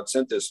why God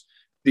sent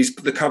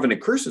the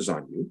covenant curses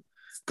on you,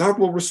 God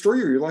will restore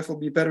you. Your life will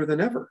be better than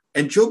ever.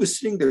 And Job is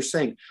sitting there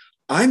saying,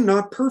 I'm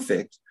not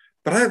perfect,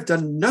 but I have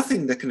done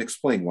nothing that can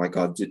explain why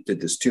God did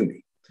this to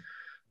me.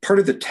 Part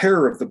of the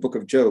terror of the book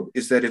of Job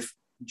is that if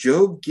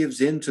Job gives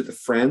in to the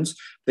friends,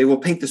 they will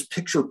paint this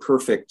picture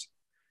perfect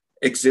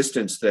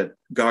existence that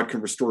God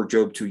can restore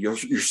Job to. Your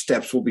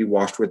steps will be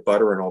washed with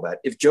butter and all that.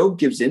 If Job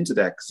gives into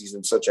that because he's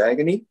in such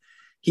agony,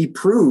 he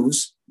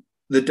proves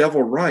the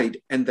devil right,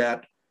 and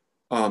that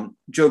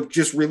Job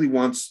just really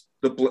wants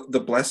the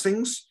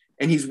blessings,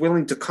 and he's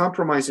willing to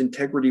compromise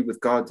integrity with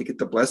God to get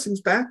the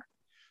blessings back.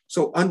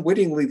 So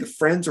unwittingly, the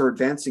friends are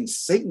advancing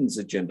Satan's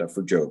agenda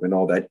for Job and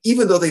all that,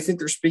 even though they think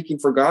they're speaking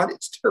for God.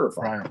 It's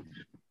terrifying. Right.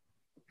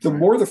 The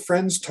more the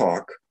friends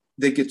talk,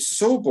 they get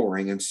so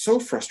boring and so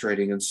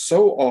frustrating and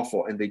so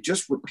awful, and they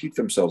just repeat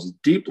themselves. It's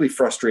deeply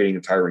frustrating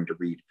and tiring to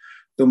read.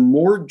 The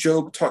more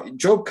Job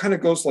kind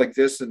of goes like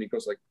this, and he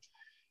goes like,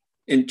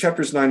 in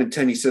chapters 9 and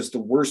 10, he says the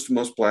worst,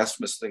 most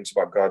blasphemous things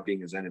about God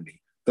being his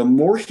enemy. The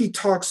more he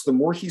talks, the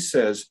more he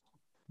says,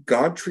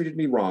 God treated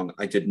me wrong.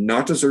 I did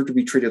not deserve to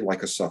be treated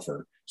like a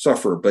sufferer,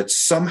 but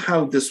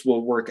somehow this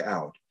will work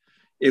out.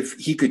 If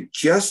he could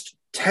just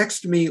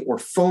text me or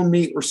phone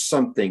me or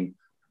something,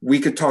 we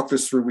could talk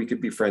this through. We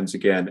could be friends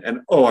again.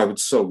 And I would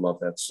so love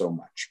that so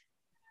much.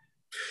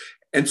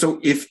 And so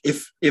if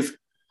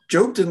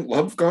Job didn't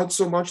love God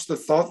so much, the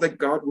thought that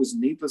God was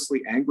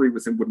needlessly angry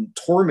with him wouldn't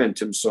torment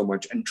him so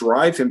much and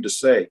drive him to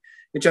say,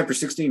 in chapter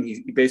 16,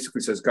 he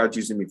basically says, God's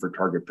using me for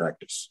target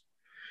practice.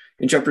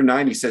 In chapter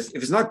 9, he says,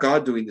 if it's not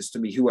God doing this to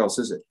me, who else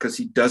is it? Because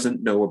he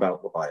doesn't know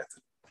about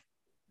Leviathan.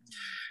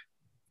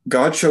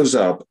 God shows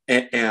up,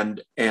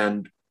 and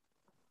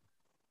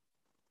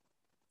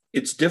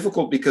it's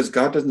difficult because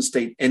God doesn't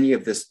state any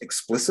of this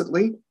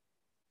explicitly,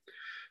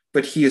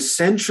 but he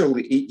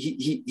essentially,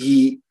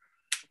 he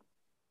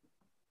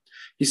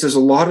says a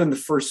lot in the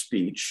first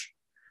speech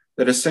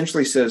that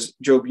essentially says,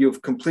 Job, you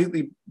have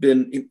completely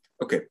been,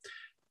 okay,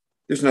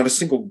 there's not a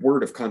single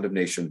word of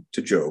condemnation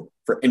to Job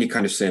for any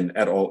kind of sin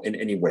at all in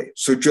any way.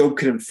 So Job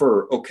can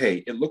infer,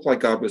 okay, it looked like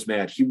God was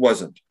mad. He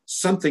wasn't.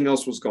 Something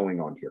else was going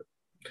on here.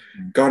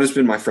 God has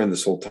been my friend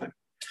this whole time.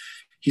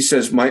 He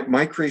says,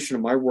 my creation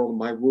of my world and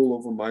my rule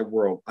over my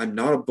world, I'm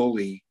not a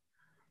bully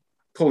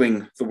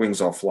pulling the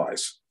wings off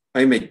flies.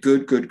 I am a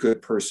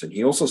good person.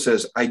 He also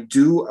says, I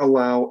do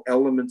allow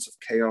elements of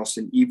chaos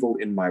and evil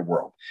in my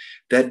world.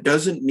 That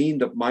doesn't mean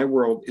that my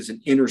world is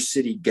an inner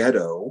city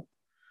ghetto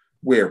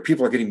where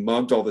people are getting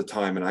mugged all the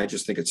time and I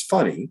just think it's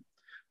funny.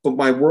 But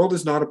my world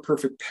is not a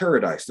perfect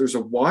paradise. There's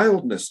a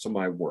wildness to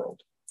my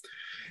world.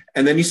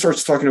 And then he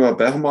starts talking about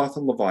Behemoth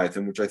and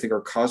Leviathan, which I think are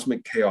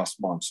cosmic chaos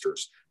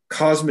monsters.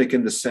 Cosmic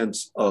in the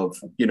sense of,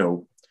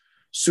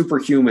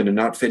 superhuman and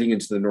not fitting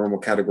into the normal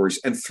categories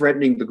and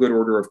threatening the good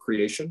order of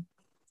creation.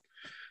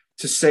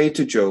 To say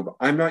to Job,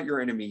 I'm not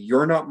your enemy.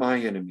 You're not my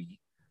enemy.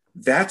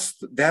 That's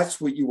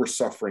what you were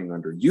suffering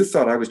under. You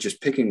thought I was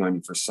just picking on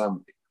you for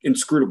some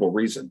inscrutable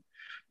reason.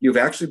 You've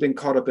actually been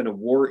caught up in a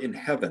war in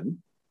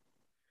heaven.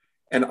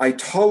 And I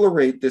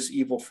tolerate this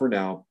evil for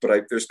now,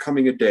 but there's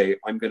coming a day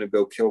I'm going to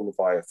go kill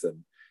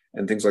Leviathan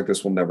and things like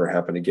this will never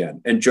happen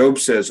again. And Job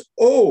says,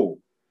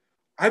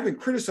 I've been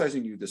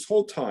criticizing you this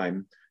whole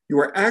time. You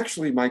are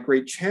actually my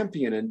great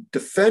champion and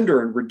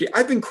defender and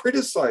I've been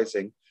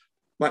criticizing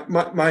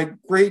my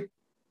great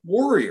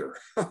warrior.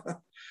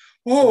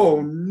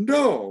 Oh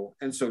no.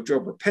 And so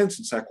Job repents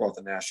in sackcloth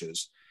and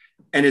ashes.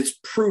 And it's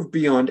proved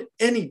beyond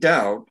any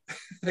doubt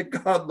that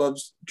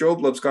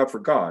Job loves God for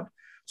God.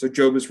 So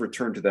Job is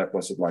returned to that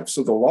blessed life.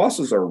 So the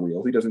losses are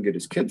real. He doesn't get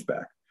his kids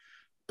back.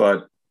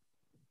 But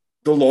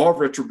the law of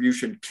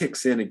retribution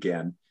kicks in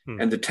again,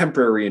 and the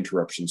temporary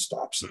interruption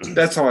stops.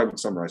 That's how I would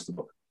summarize the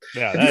book.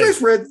 Yeah, have you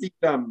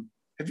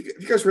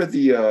guys read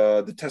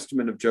the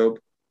Testament of Job?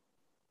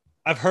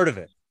 I've heard of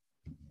it.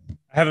 I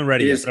haven't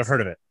read it yet, but I've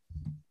heard of it.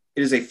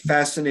 It is a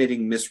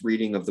fascinating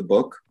misreading of the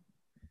book.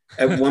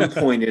 At one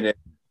point in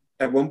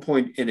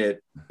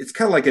it, it's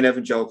kind of like an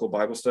evangelical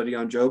Bible study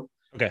on Job.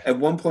 Okay. At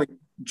one point,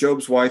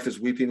 Job's wife is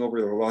weeping over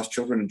her lost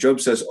children, and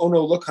Job says, "Oh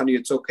no, look, honey,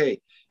 it's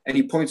okay." And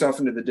he points off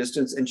into the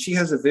distance, and she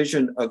has a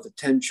vision of the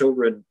 10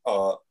 children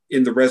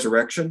in the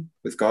resurrection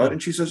with God,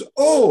 and she says,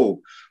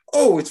 "Oh,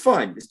 it's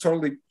fine. It's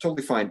totally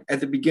fine." At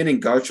the beginning,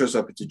 God shows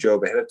up to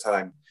Job ahead of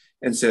time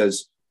and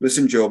says,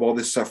 "Listen, Job, all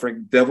this suffering,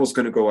 the devil's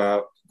going to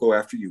go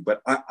after you,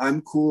 but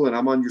I'm cool and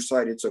I'm on your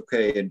side. It's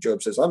okay." And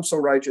Job says, "I'm so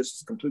righteous,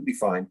 it's completely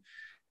fine."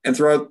 And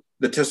throughout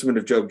the Testament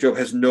of Job, Job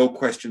has no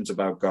questions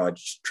about God,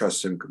 just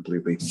trusts him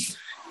completely.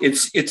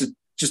 It's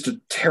just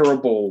a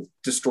terrible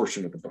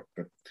distortion of the book.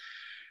 But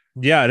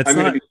yeah,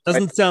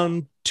 doesn't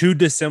sound too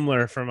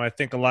dissimilar from, I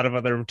think, a lot of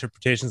other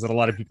interpretations that a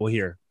lot of people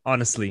hear,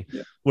 honestly,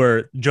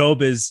 where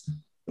Job is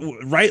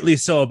rightly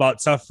so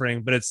about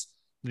suffering, but it's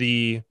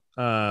the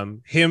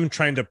him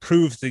trying to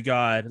prove to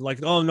God,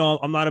 like, oh no,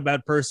 I'm not a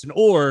bad person,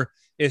 or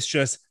it's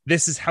just,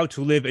 this is how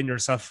to live in your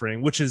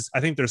suffering, which is,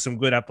 I think there's some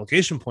good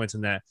application points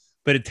in that,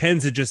 but it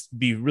tends to just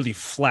be really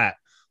flat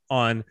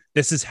on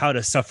this is how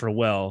to suffer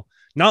well,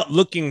 not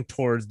looking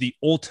towards the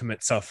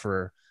ultimate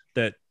sufferer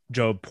that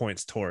Job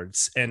points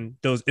towards, and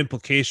those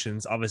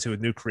implications obviously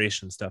with new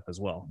creation stuff as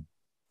well.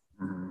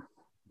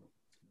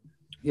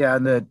 Yeah,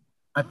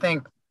 I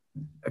think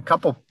a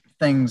couple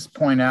things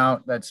point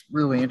out that's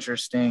really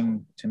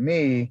interesting to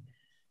me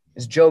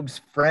is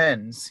Job's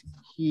friends.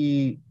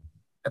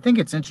 I think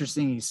it's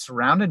interesting. He's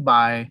surrounded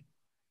by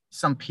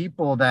some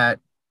people that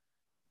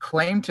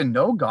claim to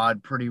know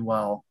God pretty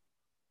well.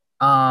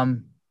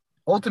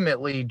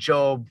 Ultimately,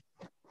 Job,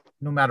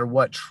 no matter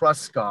what,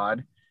 trusts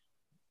God.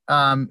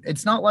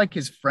 It's not like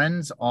his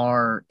friends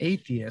are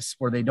atheists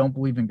where they don't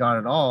believe in God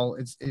at all.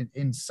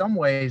 In some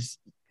ways,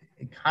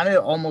 it kind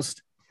of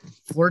almost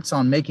flirts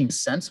on making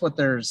sense what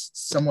they're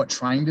somewhat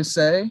trying to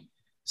say.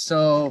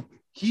 So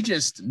he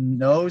just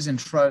knows and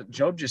trust.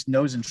 Job just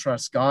knows and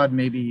trusts God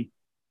maybe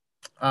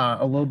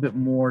a little bit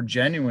more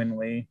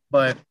genuinely.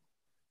 But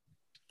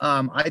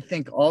I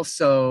think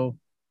also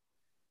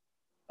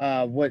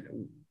what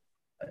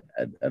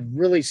a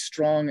really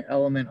strong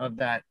element of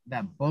that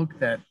book,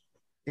 that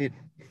it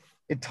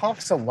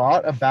talks a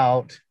lot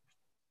about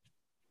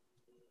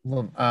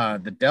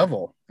the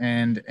devil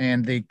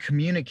and the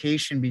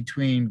communication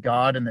between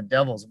God and the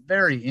devil is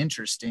very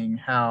interesting.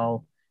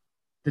 How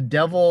the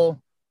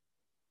devil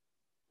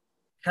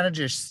kind of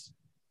just,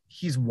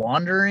 he's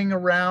wandering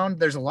around.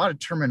 There's a lot of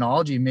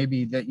terminology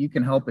maybe that you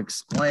can help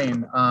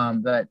explain,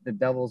 that the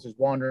devil's just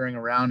wandering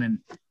around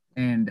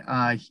and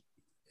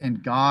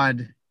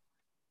God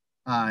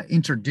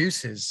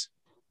introduces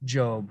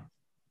Job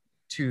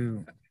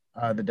to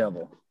the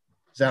devil.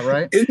 Is that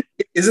right?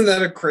 Isn't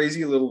that a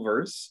crazy little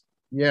verse?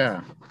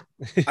 Yeah.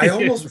 I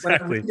almost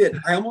Exactly. when I read it,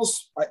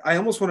 I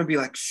almost want to be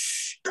like,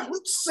 shh,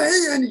 don't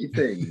say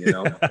anything, you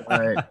know.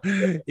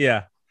 Right.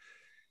 Yeah.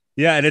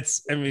 And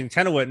it's, I mean,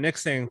 kind of what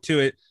Nick's saying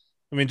too.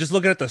 I mean, just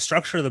looking at the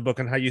structure of the book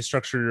and how you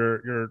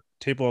structure your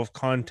table of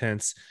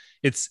contents,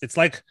 it's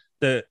like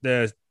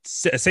the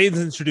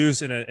Satan's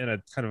introduced in a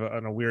kind of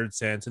in a weird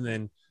sense, and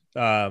then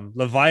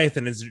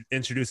Leviathan is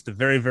introduced at the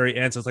very, very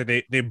end. So it's like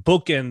they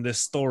bookend this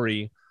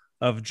story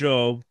of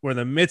Job, where in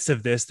the midst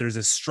of this, there's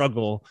a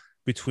struggle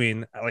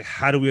between, like,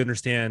 how do we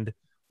understand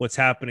what's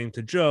happening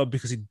to Job,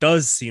 because he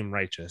does seem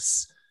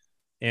righteous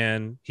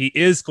and he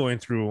is going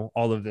through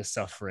all of this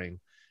suffering.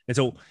 And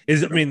so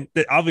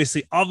that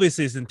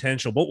obviously is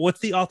intentional, but what's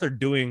the author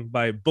doing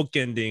by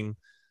bookending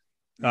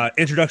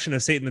introduction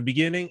of Satan in the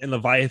beginning and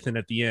Leviathan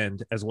at the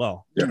end as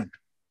well?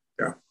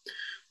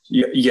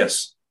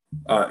 Yes.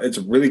 It's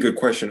a really good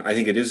question. I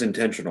think it is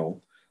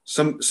intentional.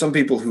 Some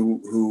people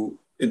who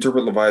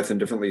interpret Leviathan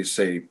differently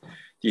say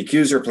the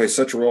accuser plays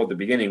such a role at the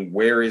beginning.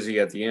 Where is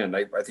he at the end?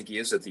 I think he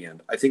is at the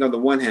end. I think on the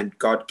one hand,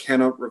 God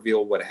cannot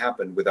reveal what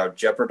happened without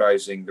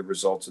jeopardizing the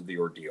results of the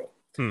ordeal.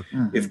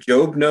 If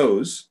Job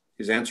knows,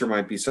 his answer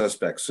might be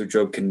suspect. So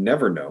Job can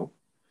never know.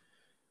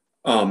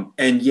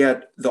 And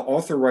yet the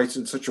author writes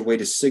in such a way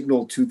to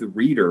signal to the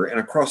reader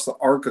and across the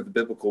arc of the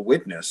biblical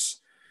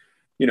witness.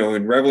 You know,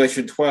 in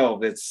Revelation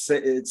 12, it's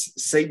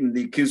Satan,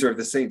 the accuser of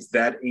the saints,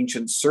 that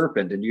ancient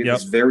serpent, and you get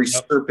this very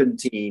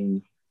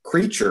serpentine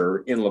creature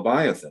in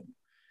Leviathan.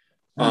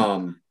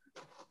 And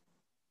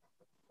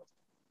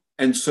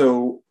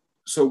so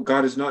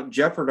God is not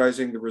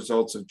jeopardizing the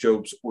results of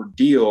Job's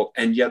ordeal,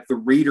 and yet the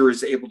reader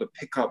is able to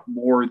pick up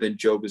more than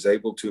Job is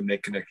able to and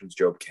make connections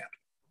Job can't.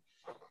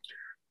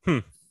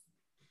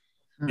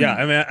 Yeah,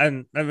 I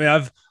mean,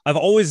 I've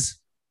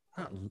always,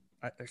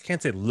 I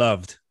can't say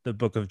loved the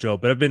book of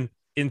Job, but I've been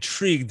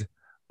intrigued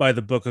by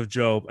the book of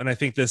Job, and I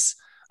think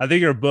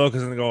your book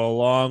is going to go a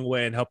long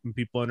way in helping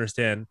people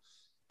understand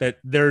that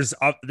there's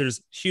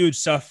huge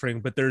suffering,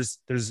 but there's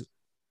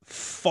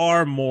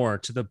far more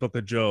to the book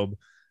of Job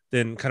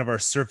than kind of our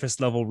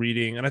surface level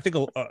reading. And I think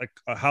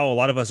how a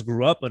lot of us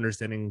grew up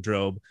understanding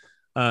Job,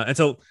 and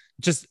so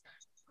just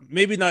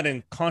maybe not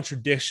in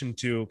contradiction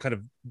to kind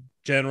of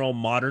general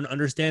modern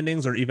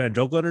understandings or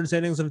evangelical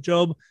understandings of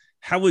Job,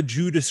 how would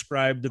you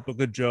describe the book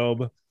of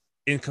Job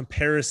in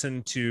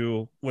comparison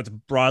to what's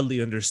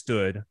broadly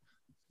understood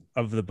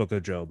of the book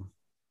of Job?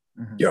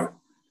 Yeah.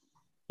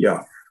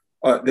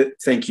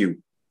 Thank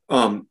you.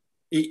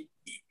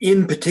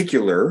 In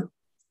particular,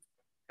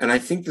 and I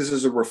think this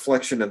is a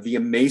reflection of the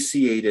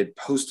emaciated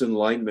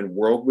post-Enlightenment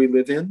world we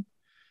live in,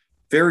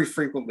 very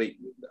frequently,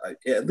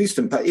 at least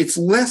it's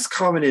less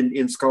common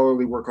in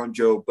scholarly work on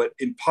Job, but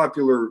in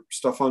popular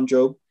stuff on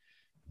Job,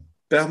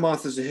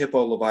 Behemoth is a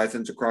hippo,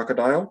 Leviathan's a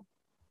crocodile.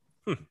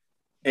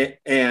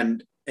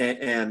 And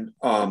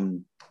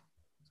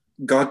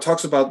God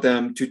talks about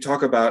them to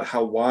talk about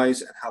how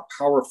wise and how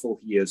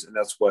powerful he is. And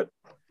that's what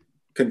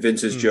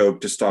convinces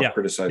Job to stop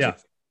criticizing. Yeah.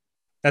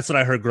 That's what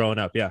I heard growing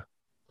up. Yeah.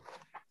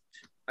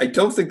 I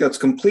don't think that's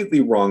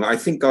completely wrong. I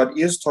think God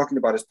is talking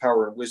about his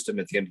power and wisdom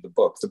at the end of the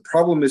book. The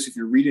problem is, if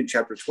you read in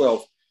chapter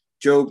 12,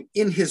 Job,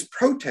 in his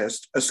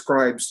protest,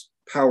 ascribes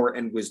power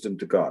and wisdom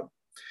to God.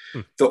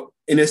 So,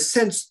 in a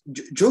sense,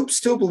 Job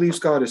still believes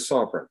God is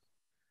sovereign.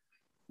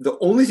 The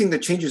only thing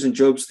that changes in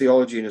Job's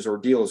theology and his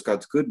ordeal is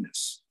God's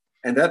goodness.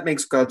 And that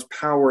makes God's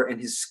power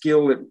and his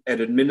skill at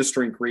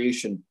administering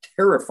creation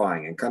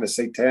terrifying and kind of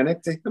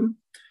satanic to him.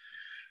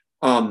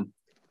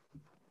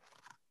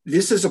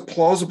 This is a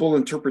plausible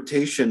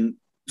interpretation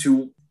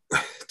to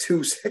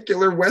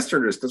secular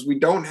Westerners because we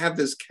don't have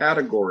this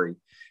category.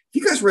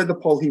 You guys read the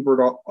Paul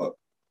Hebert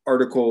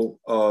article,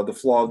 The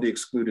Flaw of the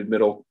Excluded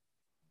Middle?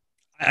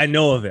 I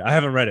know of it. I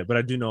haven't read it, but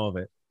I do know of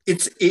it.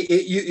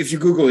 If you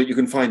Google it, you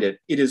can find it.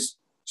 It is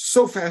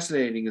so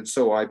fascinating and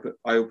so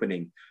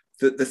eye-opening.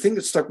 the thing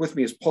that stuck with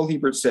me is Paul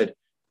Hebert said,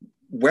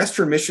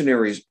 Western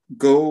missionaries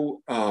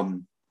go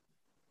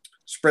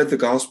spread the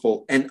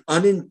gospel and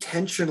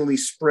unintentionally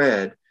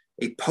spread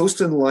a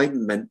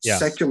post-Enlightenment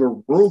secular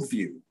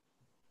worldview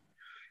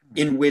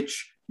in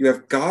which you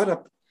have God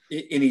up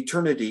in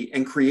eternity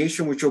and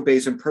creation which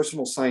obeys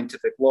impersonal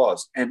scientific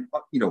laws. And,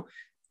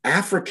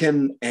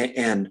 African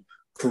and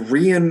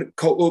Korean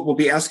will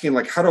be asking,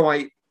 like, how do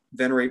I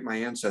venerate my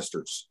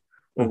ancestors?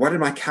 Or why did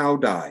my cow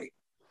die?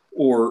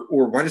 Or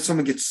why did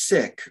someone get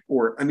sick?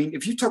 Or, I mean,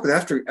 if you talk with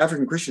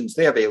African Christians,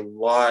 they have a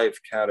live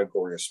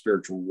category of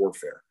spiritual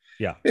warfare.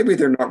 Yeah. Maybe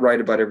they're not right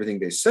about everything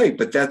they say,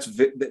 but that's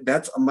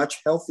a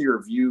much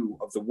healthier view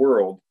of the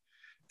world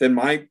than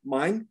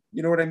mine.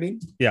 You know what I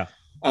mean? Yeah.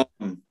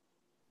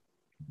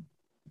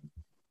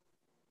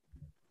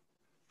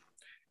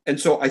 And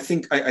so I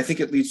think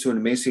it leads to an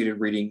emaciated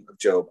reading of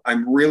Job.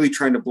 I'm really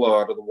trying to blow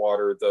out of the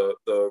water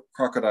the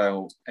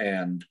crocodile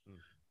and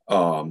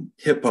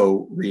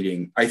hippo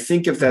reading. I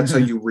think if that's how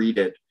you read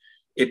it,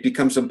 it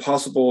becomes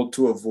impossible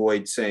to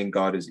avoid saying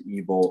God is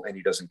evil and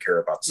he doesn't care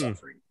about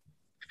suffering.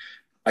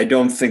 I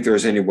don't think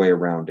there's any way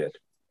around it.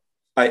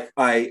 I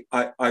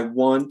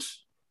want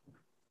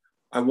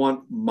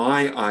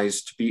my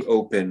eyes to be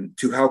open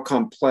to how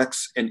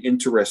complex and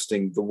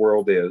interesting the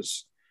world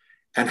is,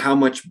 and how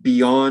much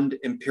beyond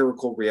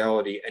empirical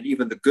reality and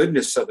even the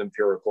goodness of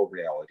empirical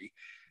reality,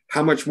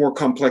 how much more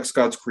complex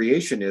God's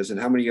creation is and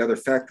how many other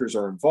factors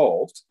are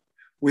involved,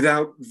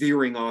 without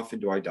veering off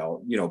into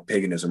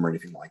paganism or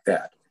anything like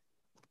that.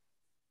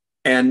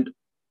 And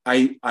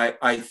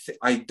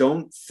I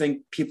don't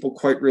think people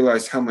quite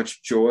realize how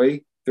much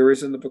joy there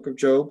is in the book of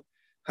Job,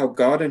 how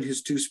God in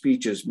his two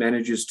speeches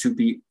manages to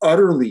be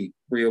utterly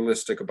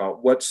realistic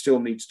about what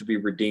still needs to be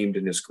redeemed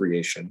in his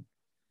creation.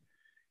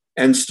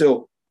 And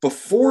still,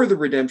 before the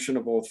redemption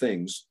of all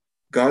things,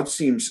 God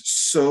seems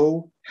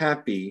so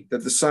happy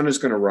that the sun is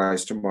going to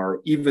rise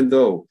tomorrow, even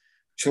though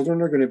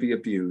children are going to be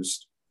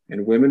abused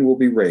and women will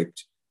be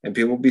raped and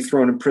people will be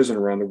thrown in prison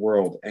around the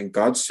world and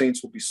God's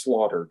saints will be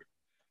slaughtered.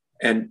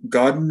 And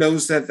God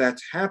knows that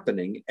that's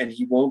happening and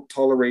he won't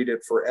tolerate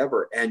it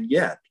forever. And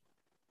yet,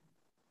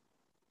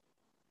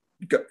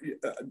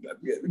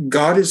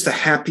 God is the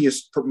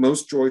happiest,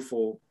 most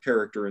joyful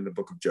character in the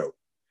book of Job.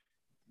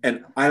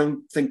 And I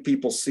don't think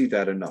people see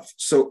that enough.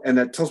 So, and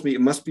that tells me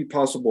it must be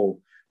possible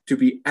to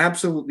be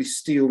absolutely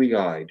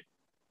steely-eyed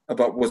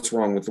about what's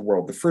wrong with the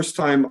world. The first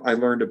time I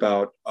learned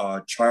about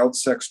child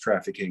sex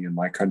trafficking in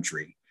my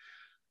country,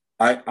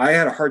 I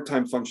had a hard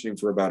time functioning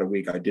for about a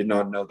week. I did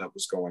not know that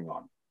was going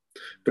on.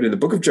 But in the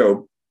book of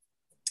Job,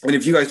 and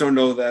if you guys don't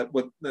know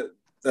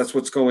that's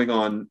what's going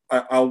on,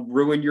 I'll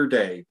ruin your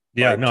day.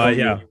 Yeah,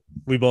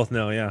 we both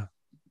know, yeah.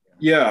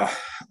 Yeah,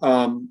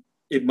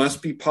 it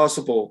must be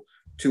possible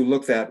to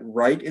look that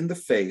right in the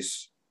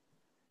face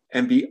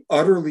and be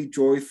utterly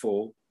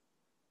joyful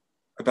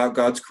about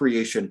God's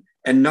creation,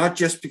 and not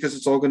just because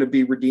it's all going to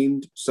be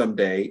redeemed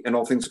someday and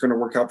all things are going to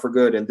work out for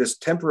good, and this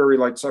temporary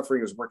light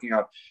suffering is working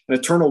out an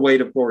eternal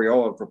weight of glory,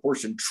 all out of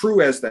proportion, true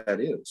as that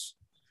is.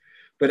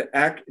 But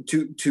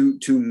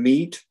to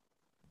meet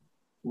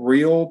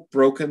real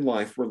broken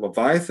life where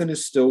Leviathan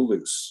is still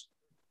loose,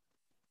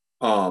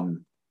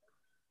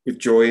 with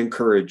joy and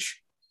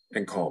courage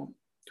and calm.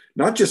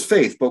 Not just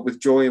faith, but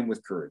with joy and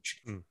with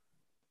courage.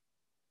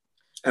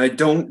 And I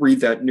don't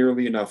read that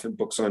nearly enough in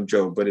books on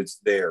Job, but it's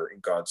there in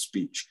God's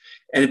speech.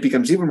 And it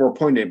becomes even more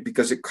poignant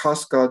because it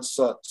costs God's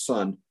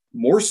son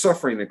more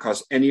suffering than it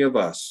costs any of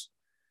us.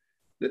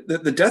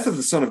 The death of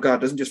the Son of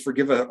God doesn't just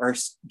forgive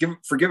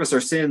us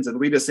our sins and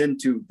lead us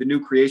into the new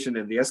creation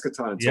and the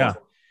eschaton and so on.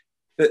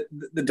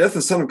 The death of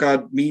the Son of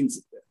God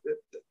means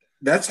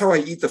that's how I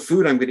eat the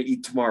food I'm going to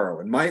eat tomorrow.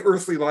 And my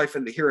earthly life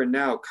in the here and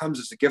now comes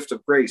as a gift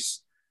of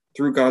grace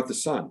through God the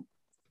Son.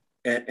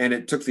 And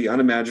it took the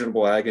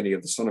unimaginable agony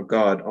of the Son of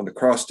God on the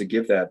cross to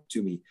give that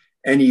to me.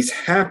 And he's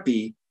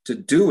happy to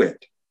do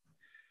it.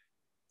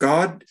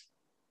 God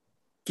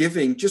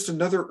giving just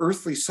another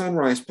earthly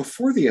sunrise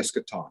before the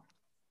eschaton.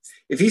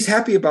 If he's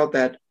happy about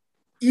that,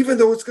 even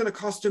though it's going to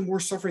cost him more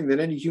suffering than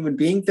any human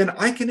being, then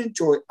I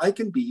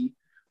can be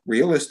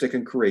realistic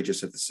and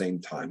courageous at the same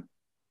time.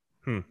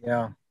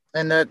 Yeah.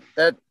 And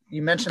that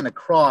you mentioned the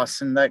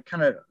cross, and that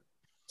kind of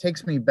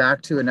takes me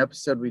back to an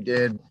episode we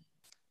did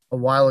a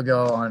while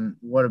ago on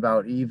What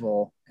About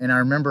Evil. And I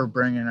remember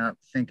bringing up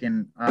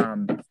thinking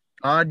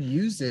God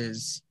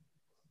uses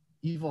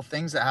evil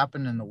things that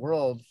happen in the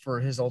world for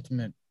his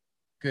ultimate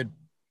good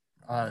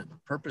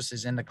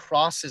purposes. And the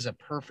cross is a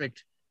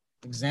perfect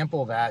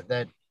example of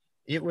that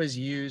it was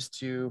used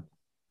to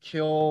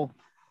kill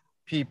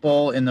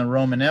people in the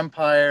Roman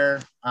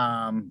Empire,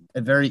 a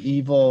very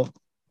evil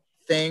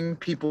thing.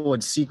 People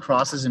would see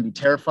crosses and be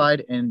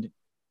terrified, and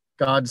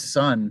God's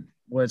Son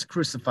was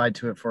crucified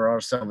to it for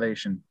our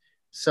salvation.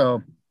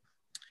 So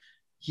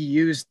he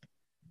used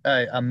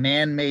a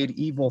man-made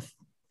evil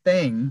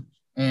thing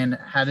and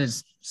had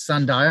his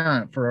son die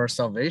on it for our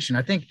salvation.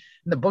 I think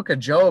in the book of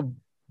Job,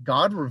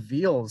 God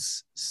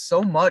reveals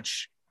so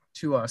much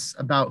to us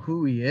about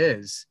who he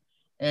is.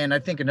 And I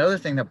think another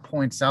thing that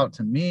points out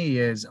to me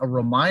is a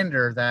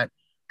reminder that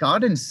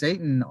God and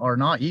Satan are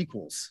not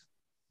equals.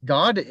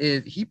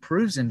 He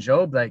proves in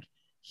Job like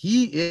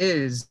he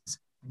is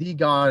the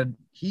God,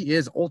 he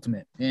is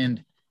ultimate.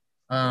 And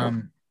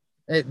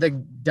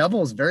the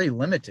devil is very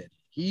limited.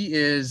 He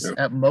is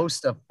at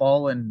most a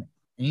fallen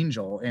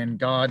angel, and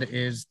God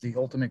is the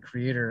ultimate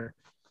creator,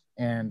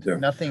 and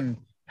nothing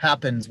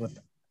happens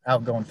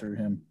without going through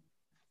him.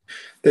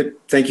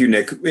 Thank you,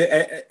 Nick.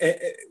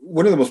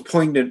 One of the most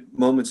poignant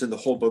moments in the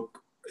whole book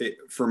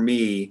for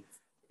me,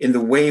 in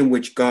the way in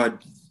which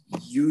God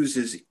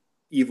uses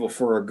evil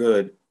for our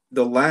good,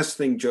 the last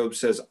thing Job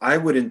says, I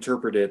would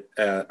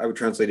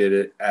translate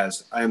it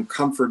as, I am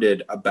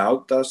comforted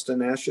about dust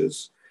and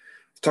ashes.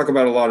 Talk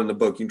about a lot in the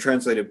book. You can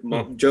translate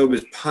it. Job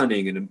is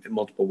punning in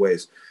multiple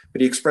ways,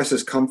 but he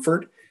expresses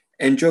comfort,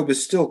 and Job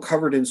is still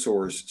covered in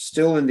sores,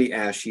 still in the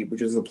ash heap,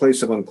 which is the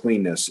place of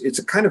uncleanness. It's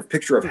a kind of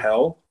picture of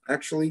hell,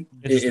 actually,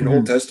 in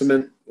Old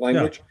Testament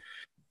language. Yeah.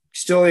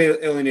 Still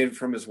alienated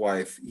from his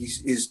wife.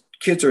 His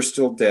kids are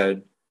still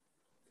dead.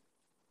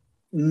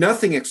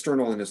 Nothing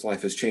external in his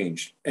life has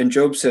changed. And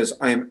Job says,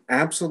 I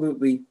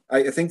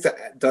think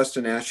that dust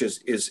and ashes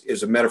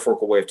is a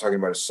metaphorical way of talking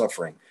about his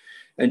suffering.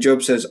 And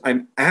Job says,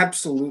 I'm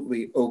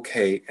absolutely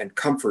okay and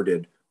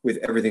comforted with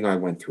everything I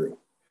went through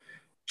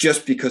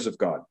just because of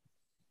God.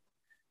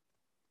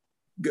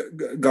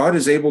 God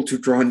is able to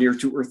draw near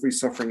to earthly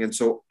suffering. And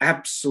so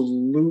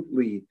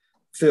absolutely,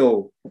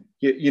 Phil,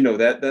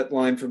 that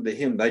line from the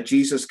hymn, that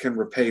Jesus can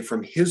repay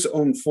from his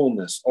own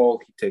fullness all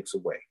he takes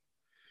away.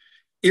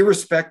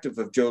 Irrespective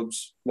of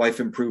Job's life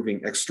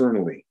improving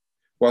externally,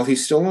 while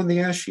he's still on the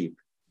ash heap,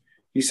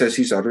 he says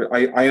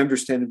I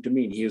understand him to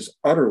mean he is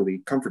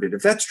utterly comforted.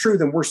 If that's true,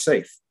 then we're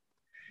safe.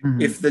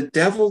 Mm-hmm. If the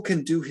devil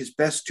can do his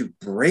best to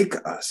break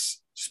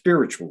us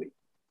spiritually,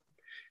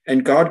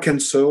 and God can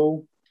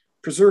so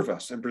preserve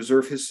us and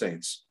preserve his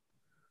saints,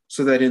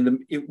 so that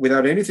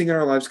without anything in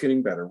our lives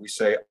getting better, we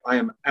say, I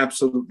am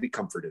absolutely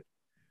comforted.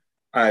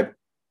 I'm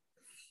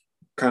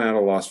kind of at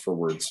a loss for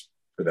words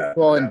for that.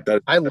 Well, and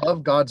I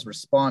love God's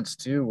response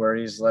too, where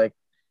he's like,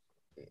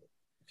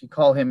 you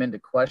call him into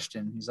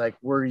question, he's like,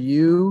 were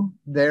you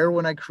there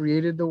when I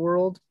created the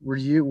world? Where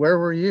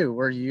were you?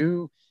 Were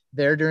you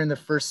there during the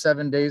first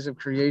 7 days of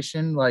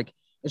creation? Like,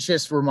 it's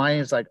just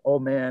reminding us like, oh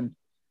man,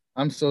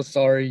 I'm so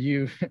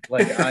sorry.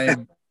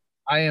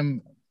 I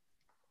am,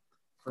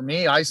 for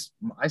me, I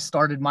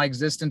started my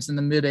existence in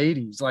the mid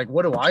 80s. Like,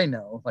 what do I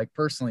know? Like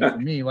personally for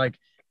me, like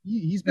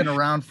he's been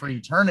around for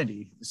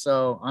eternity.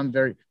 So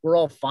we're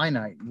all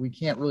finite. We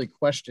can't really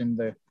question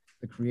the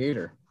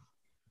creator.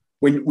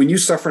 When you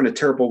suffer in a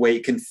terrible way,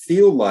 it can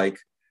feel like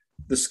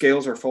the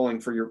scales are falling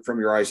from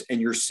your eyes, and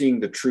you're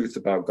seeing the truth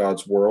about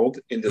God's world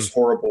in this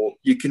horrible.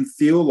 You can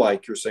feel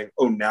like you're saying,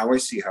 "Oh, now I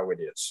see how it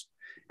is."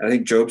 And I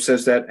think Job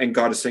says that, and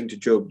God is saying to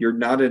Job, "You're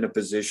not in a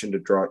position to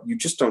draw. You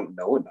just don't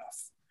know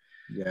enough."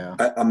 Yeah.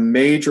 A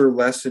major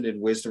lesson in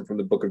wisdom from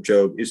the book of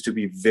Job is to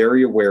be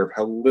very aware of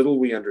how little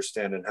we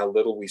understand and how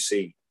little we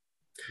see,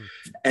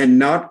 and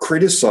not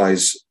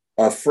criticize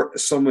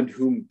someone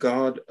whom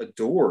God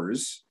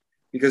adores,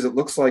 because it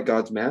looks like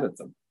God's mad at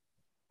them,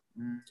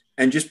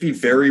 and just be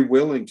very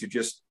willing to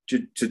just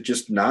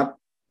not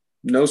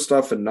know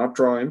stuff and not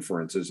draw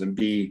inferences and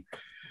be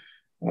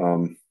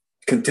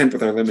content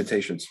with our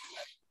limitations.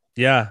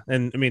 Yeah.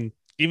 And I mean,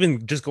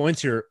 even just going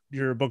to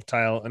your book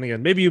title, and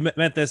again, maybe you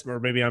meant this, or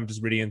maybe I'm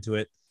just reading into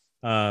it,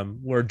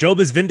 where Job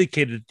is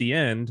vindicated at the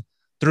end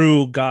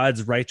through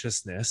God's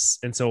righteousness.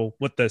 And so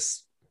what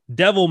this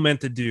devil meant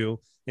to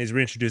do is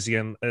reintroduce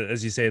again,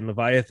 as you say in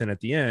Leviathan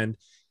at the end,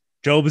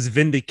 Job is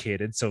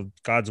vindicated. So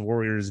God's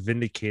warrior is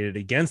vindicated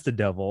against the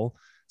devil.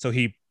 So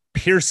he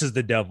pierces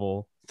the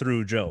devil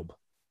through Job,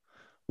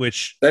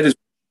 which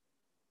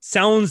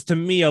sounds to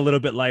me a little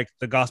bit like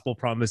the gospel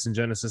promise in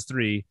Genesis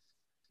 3.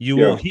 He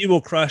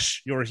will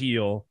crush your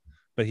heel,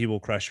 but he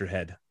will crush your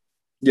head.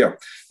 Yeah,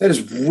 that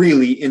is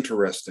really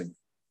interesting.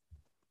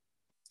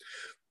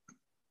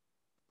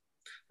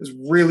 It's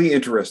really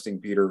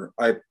interesting, Peter.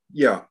 I'm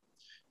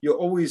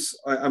always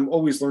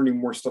learning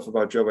more stuff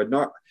about Job.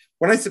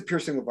 When I said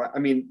piercing, I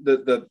mean,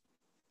 the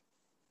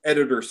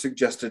editor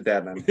suggested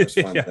that, and I was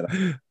fine with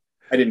that.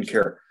 I didn't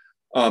care.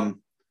 I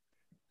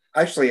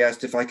actually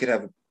asked if I could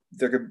have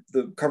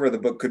the cover of the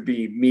book could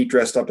be me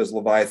dressed up as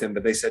Leviathan,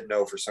 but they said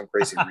no for some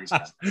crazy reason.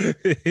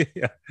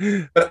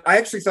 But I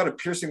actually thought of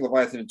piercing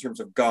Leviathan in terms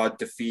of God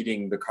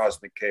defeating the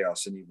cosmic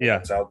chaos and evil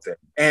that's out there.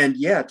 And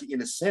yet,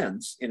 in a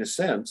sense,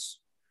 the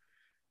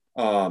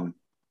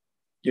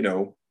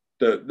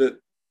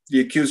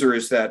accuser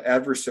is that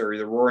adversary,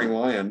 the roaring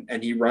lion,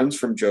 and he runs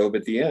from Job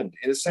at the end.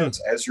 In a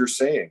sense, as you're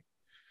saying,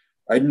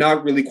 I'd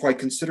not really quite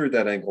considered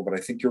that angle, but I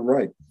think you're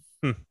right.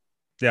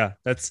 Yeah,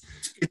 it's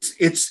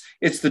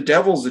the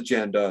devil's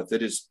agenda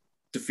that is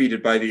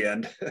defeated by the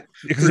end.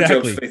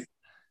 Exactly.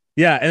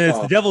 Yeah, and it's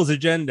the devil's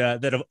agenda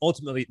that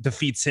ultimately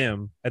defeats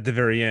him at the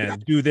very end. Yeah.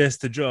 Do this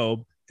to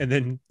Job, and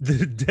then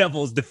the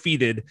devil's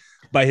defeated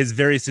by his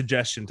very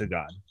suggestion to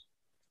God.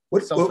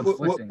 What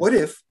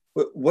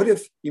what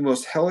if the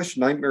most hellish,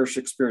 nightmarish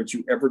experience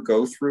you ever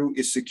go through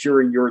is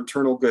securing your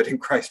eternal good in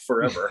Christ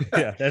forever?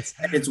 Yeah, that's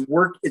and it's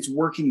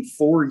working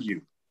for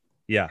you.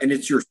 Yeah, and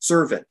it's your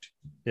servant.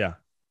 Yeah,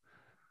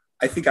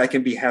 I think I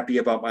can be happy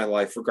about my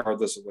life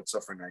regardless of what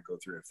suffering I go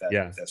through.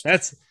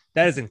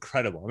 That is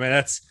incredible. I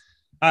mean,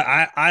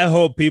 I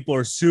hope people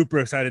are super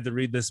excited to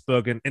read this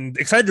book and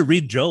excited to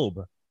read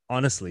Job.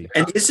 Honestly,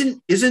 and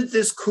isn't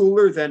this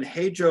cooler than,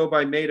 hey Job,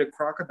 I made a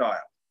crocodile?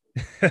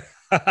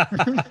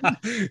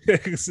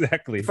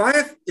 Exactly.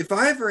 If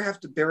I ever have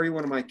to bury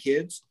one of my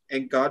kids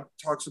and God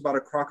talks about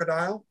a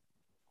crocodile,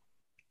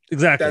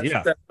 exactly,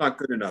 that's not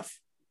good enough.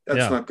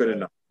 That's not good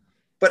enough.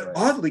 But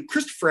oddly,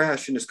 Christopher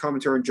Ash, in his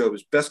commentary on Job,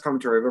 his best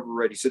commentary I've ever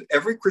read, he said,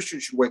 every Christian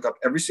should wake up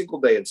every single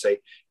day and say,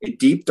 a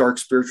deep, dark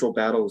spiritual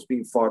battle is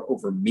being fought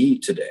over me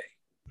today.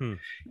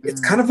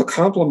 It's kind of a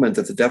compliment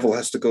that the devil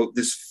has to go,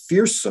 this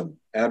fearsome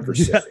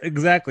adversary. Yeah,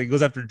 exactly. He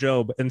goes after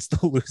Job and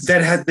still loses.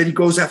 That he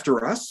goes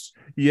after us.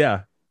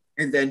 Yeah.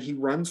 And then he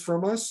runs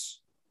from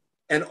us.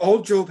 And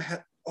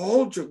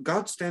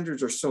God's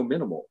standards are so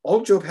minimal.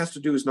 All Job has to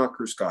do is not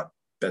curse God.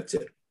 That's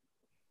it.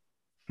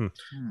 The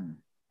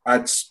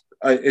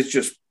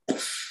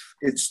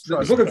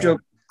book of Job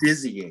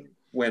dizzying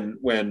when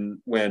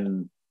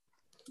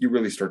you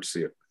really start to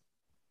see it.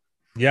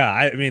 Yeah,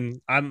 I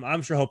mean,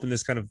 I'm sure hoping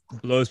this kind of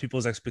blows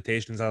people's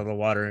expectations out of the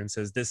water and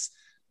says this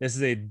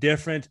is a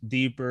different,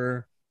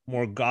 deeper,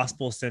 more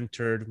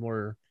gospel-centered,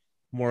 more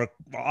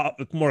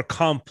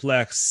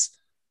complex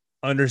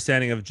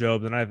understanding of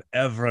Job than I've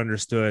ever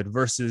understood.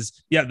 Versus,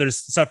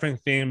 there's suffering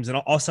themes,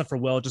 and I'll suffer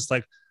well, just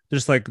like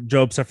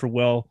Job suffered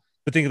well.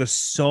 But think there's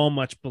so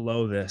much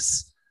below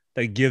this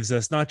that gives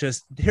us not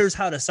just here's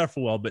how to suffer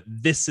well, but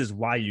this is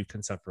why you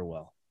can suffer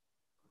well.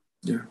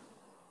 Yeah.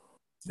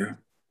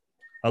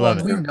 I love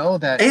it. We know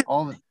that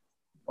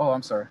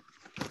I'm sorry.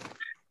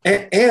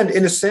 And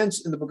in a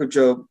sense, in the book of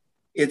Job,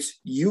 it's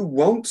you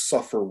won't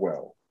suffer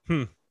well.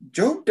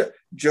 Job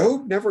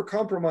never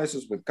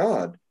compromises with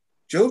God.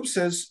 Job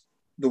says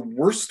the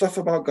worst stuff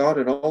about God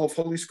in all of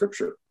Holy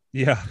Scripture.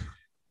 Yeah.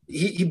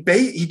 He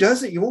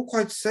doesn't, you won't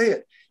quite say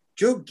it.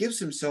 Job gives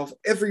himself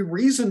every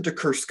reason to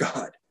curse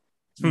God.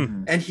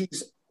 And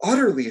he's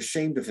utterly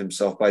ashamed of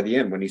himself by the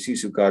end when he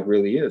sees who God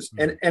really is.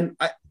 And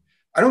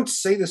I don't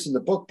say this in the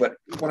book, but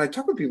when I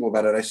talk with people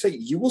about it, I say,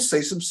 you will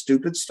say some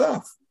stupid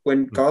stuff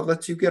when God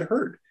lets you get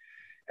hurt.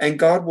 And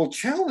God will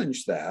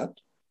challenge that,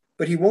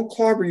 but he won't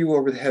clobber you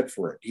over the head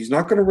for it. He's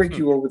not going to rake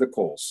you over the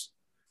coals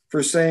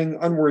for saying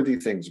unworthy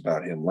things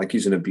about him, like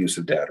he's an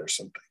abusive dad or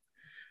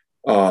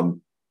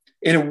something.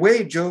 In a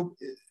way, Job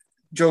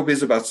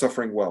is about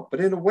suffering well, but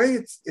in a way,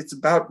 it's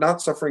about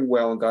not suffering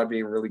well and God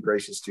being really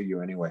gracious to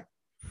you anyway.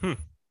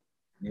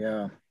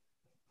 Yeah.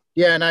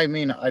 And I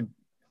mean, I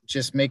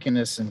just making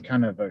this in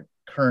kind of a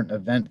current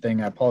event thing.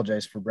 I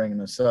apologize for bringing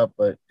this up,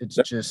 but it's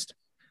just,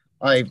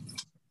 I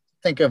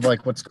think of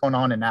like what's going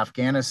on in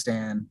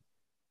Afghanistan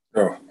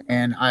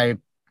and I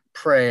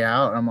pray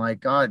out. I'm like,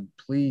 God,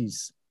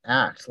 please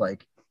act,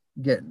 like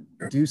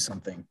do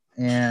something.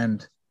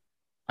 And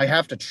I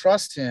have to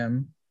trust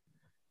him.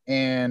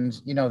 And,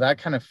 that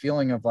kind of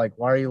feeling of like,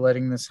 why are you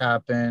letting this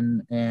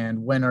happen?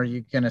 And when are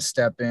you going to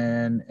step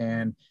in?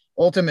 And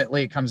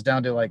ultimately it comes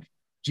down to like,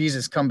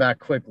 Jesus, come back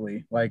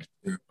quickly. Like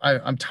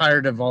I'm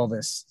tired of all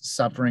this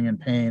suffering and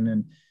pain.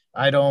 And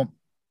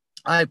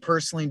I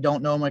personally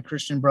don't know my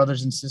Christian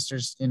brothers and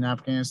sisters in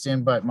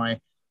Afghanistan, but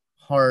my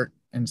heart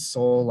and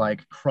soul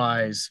like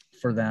cries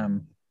for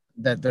them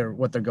that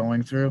what they're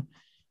going through.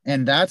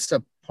 And that's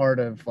a part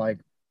of like,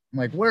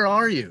 where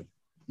are you,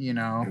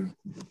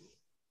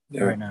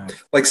 right now?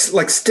 Like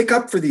stick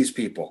up for these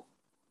people.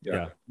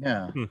 Yeah.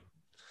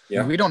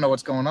 We don't know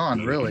what's going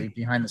on really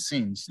behind the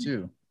scenes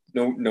too.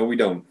 No, we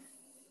don't.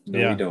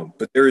 We don't.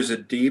 But there is a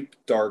deep,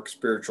 dark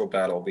spiritual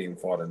battle being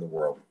fought in the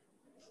world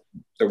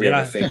that we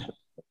have to think.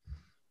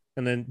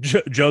 And then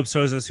Job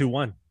shows us who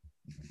won.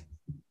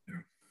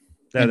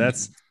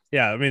 That's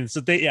I mean, so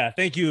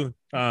thank you,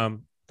 Dr.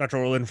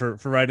 Ortlund, for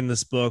writing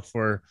this book,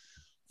 for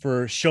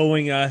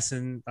showing us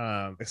and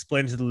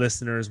explaining to the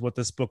listeners what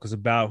this book is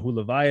about, who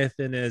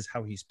Leviathan is,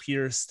 how he's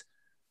pierced,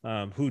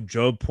 who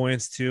Job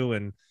points to,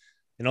 and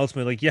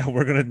ultimately,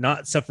 we're gonna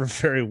not suffer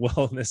very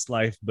well in this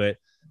life, but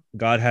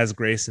God has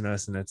grace in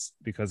us, and it's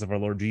because of our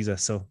Lord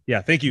Jesus. So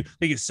thank you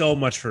so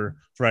much for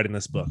writing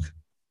this book.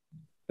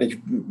 Thank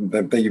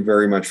you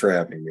very much for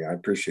having me. I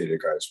appreciate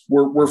it, guys.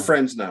 We're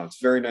friends now. It's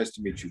very nice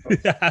to meet you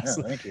both.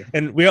 Thank you.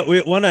 And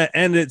we want to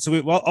end it, so we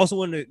also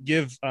want to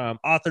give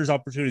authors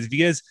opportunities. If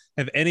you guys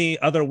have any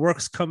other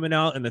works coming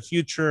out in the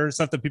future,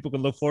 stuff that people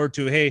can look forward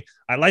to, hey,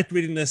 I liked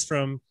reading this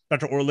from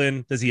Dr.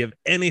 Ortlund. Does he have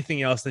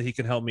anything else that he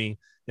can help me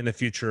in the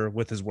future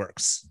with his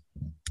works?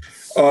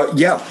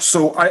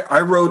 So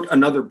I wrote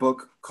another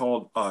book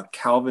called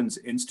Calvin's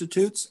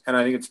Institutes, and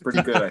I think it's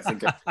pretty good. I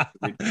think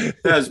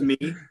that's me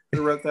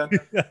who wrote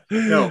that.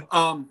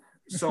 No,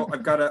 so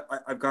I've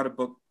got a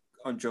book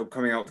on Job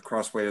coming out with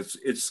Crossway.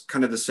 It's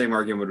kind of the same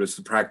argument as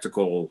the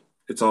practical.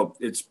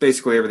 It's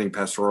basically everything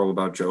pastoral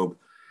about Job.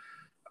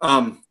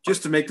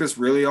 Just to make this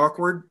really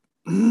awkward,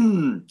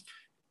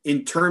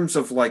 in terms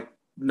of like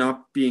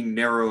not being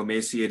narrow,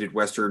 emaciated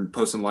Western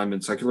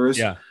post-Enlightenment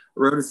secularist, I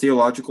wrote a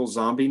theological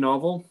zombie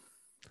novel.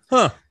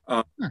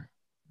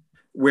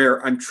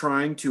 Where I'm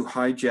trying to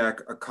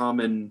hijack a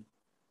common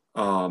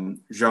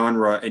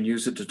genre and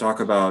use it to talk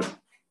about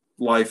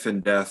life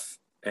and death.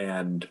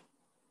 And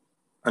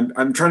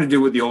I'm trying to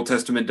do what the Old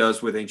Testament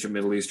does with ancient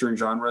Middle Eastern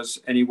genres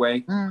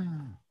anyway.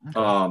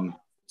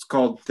 It's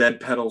called Dead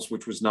Petals,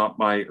 which was not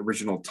my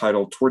original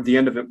title. Toward the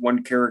end of it,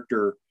 one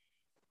character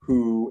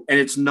and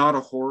it's not a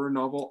horror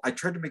novel. I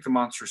tried to make the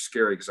monsters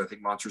scary because I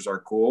think monsters are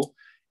cool.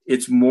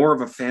 It's more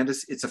of a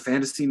fantasy. It's a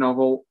fantasy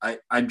novel.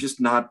 I'm just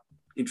not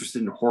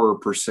interested in horror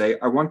per se.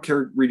 I want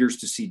readers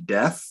to see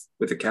death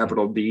with a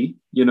capital D,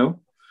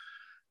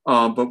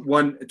 but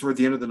toward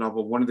the end of the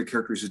novel, one of the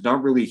characters who's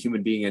not really a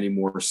human being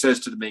anymore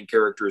says to the main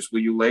characters, will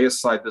you lay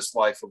aside this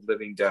life of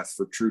living death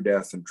for true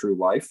death and true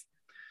life?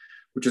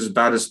 Which is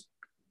about as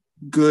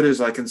good as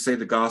I can say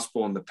the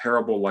gospel in the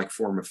parable-like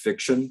form of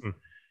fiction.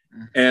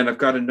 And I've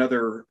got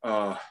another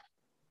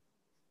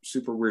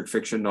super weird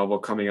fiction novel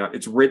coming out.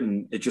 It's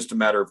written. It's just a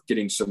matter of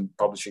getting some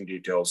publishing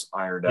details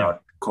ironed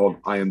out, called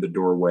I Am the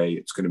Doorway.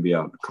 It's going to be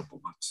out in a couple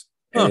of months.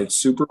 And it's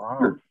super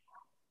weird.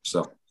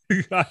 So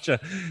gotcha.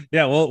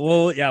 Yeah,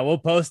 we'll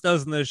post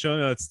those in the show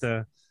notes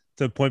to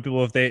point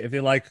people if they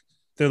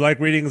like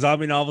reading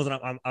zombie novels,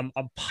 and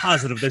I'm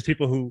positive there's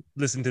people who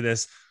listen to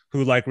this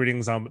who like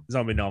reading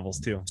zombie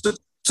novels too.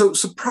 So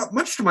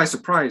much to my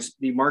surprise,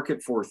 the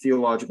market for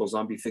theological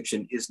zombie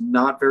fiction is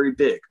not very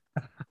big.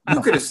 You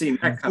could have seen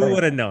that. Who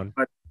would have known?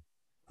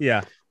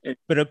 Yeah,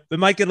 but it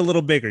might get a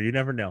little bigger. You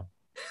never know.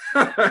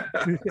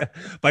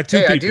 By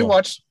two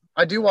people.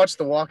 I do watch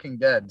The Walking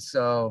Dead,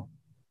 so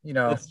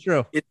that's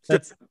true. It's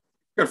going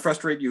to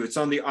frustrate you. It's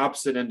on the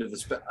opposite end of the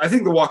spectrum. I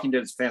think The Walking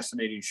Dead is a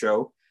fascinating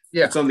show.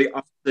 Yeah, it's on the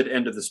opposite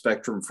end of the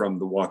spectrum from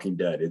The Walking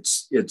Dead.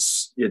 It's.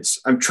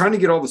 I'm trying to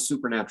get all the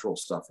supernatural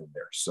stuff in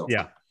there. So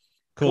yeah.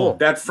 Cool.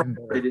 That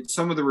frustrated.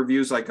 Some of the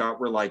reviews I got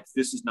were like,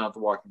 this is not The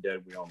Walking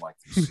Dead. We don't like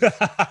this.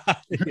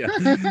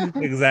 Yeah,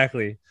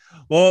 exactly.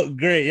 Well,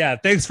 great. Yeah.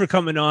 Thanks for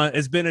coming on.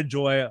 It's been a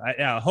joy.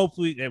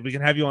 Hopefully we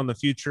can have you on the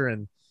future,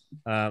 and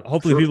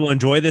hopefully people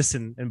enjoy this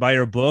and buy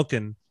your book.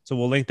 And so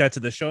we'll link that to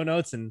the show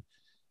notes, and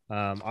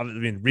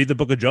read the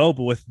book of Job,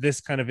 but with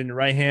this kind of in your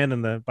right hand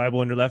and the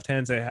Bible in your left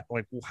hand, say,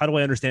 like, how do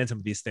I understand some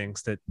of these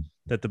things that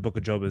the book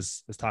of Job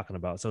is talking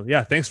about? So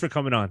yeah, thanks for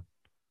coming on.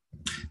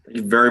 Thank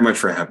you very much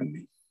for having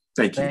me.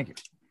 Thank you. Thank you.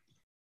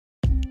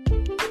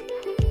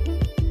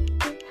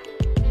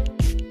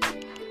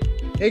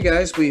 Hey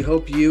guys, we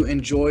hope you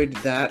enjoyed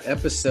that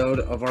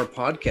episode of our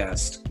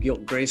podcast,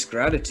 Guilt, Grace,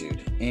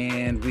 Gratitude.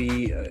 And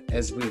we,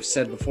 as we've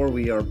said before,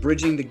 we are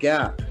bridging the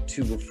gap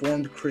to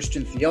Reformed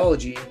Christian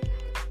theology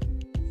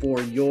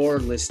for your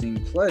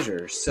listening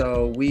pleasure.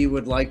 So we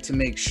would like to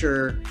make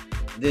sure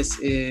this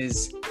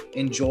is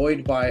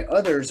enjoyed by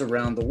others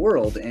around the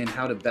world, and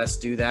how to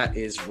best do that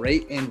is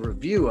rate and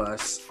review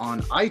us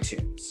on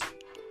iTunes.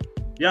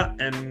 Yeah,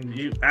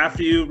 and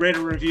after you rate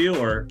and review,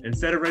 or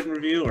instead of rate and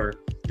review, or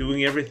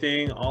doing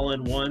everything all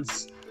in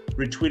once,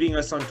 retweeting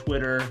us on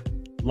Twitter,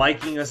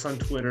 liking us on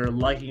Twitter,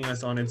 liking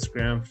us on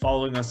Instagram,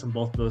 following us on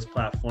both of those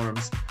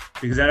platforms,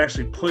 because that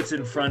actually puts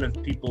in front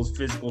of people's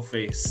physical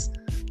face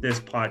this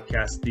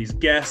podcast, these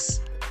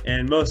guests,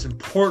 and most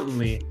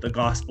importantly, the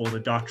gospel, the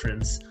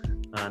doctrines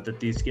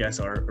that these guests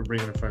are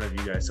bringing in front of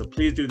you guys. So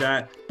please do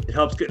that. It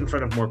helps get in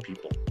front of more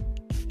people.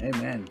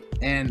 Amen.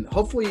 And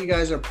hopefully you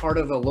guys are part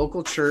of a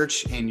local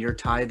church and you're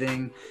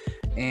tithing.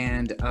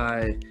 And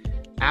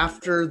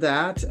after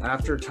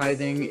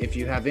tithing, if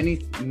you have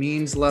any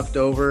means left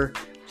over,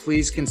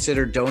 please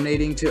consider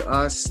donating to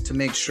us to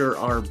make sure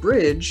our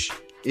bridge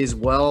is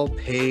well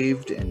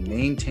paved and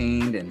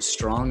maintained and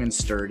strong and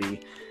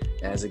sturdy,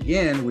 as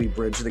again, we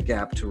bridge the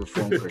gap to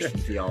Reformed Christian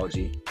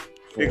theology.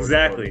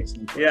 Exactly.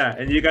 Yeah.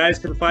 And you guys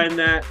can find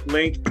that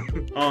link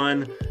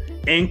on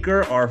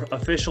Anchor, our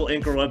official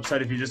Anchor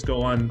website. If you just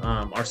go on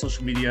our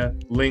social media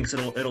links,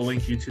 it'll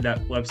link you to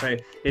that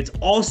website. It's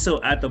also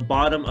at the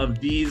bottom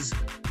of this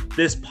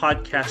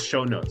podcast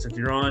show notes. If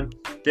you're on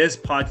this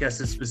podcast,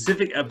 this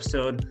specific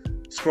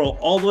episode, scroll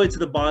all the way to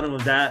the bottom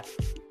of that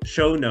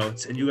show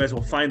notes, and you guys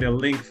will find a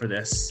link for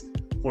this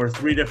for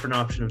 3 different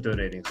options of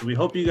donating. So we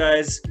hope you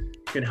guys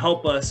can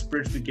help us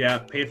bridge the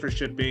gap, pay for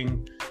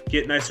shipping,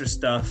 get nicer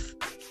stuff,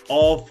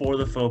 all for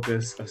the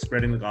focus of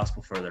spreading the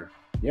gospel further.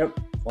 Yep,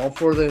 all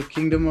for the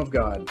kingdom of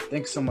God.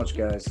 Thanks so much,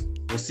 guys.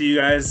 We'll see you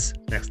guys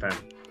next time.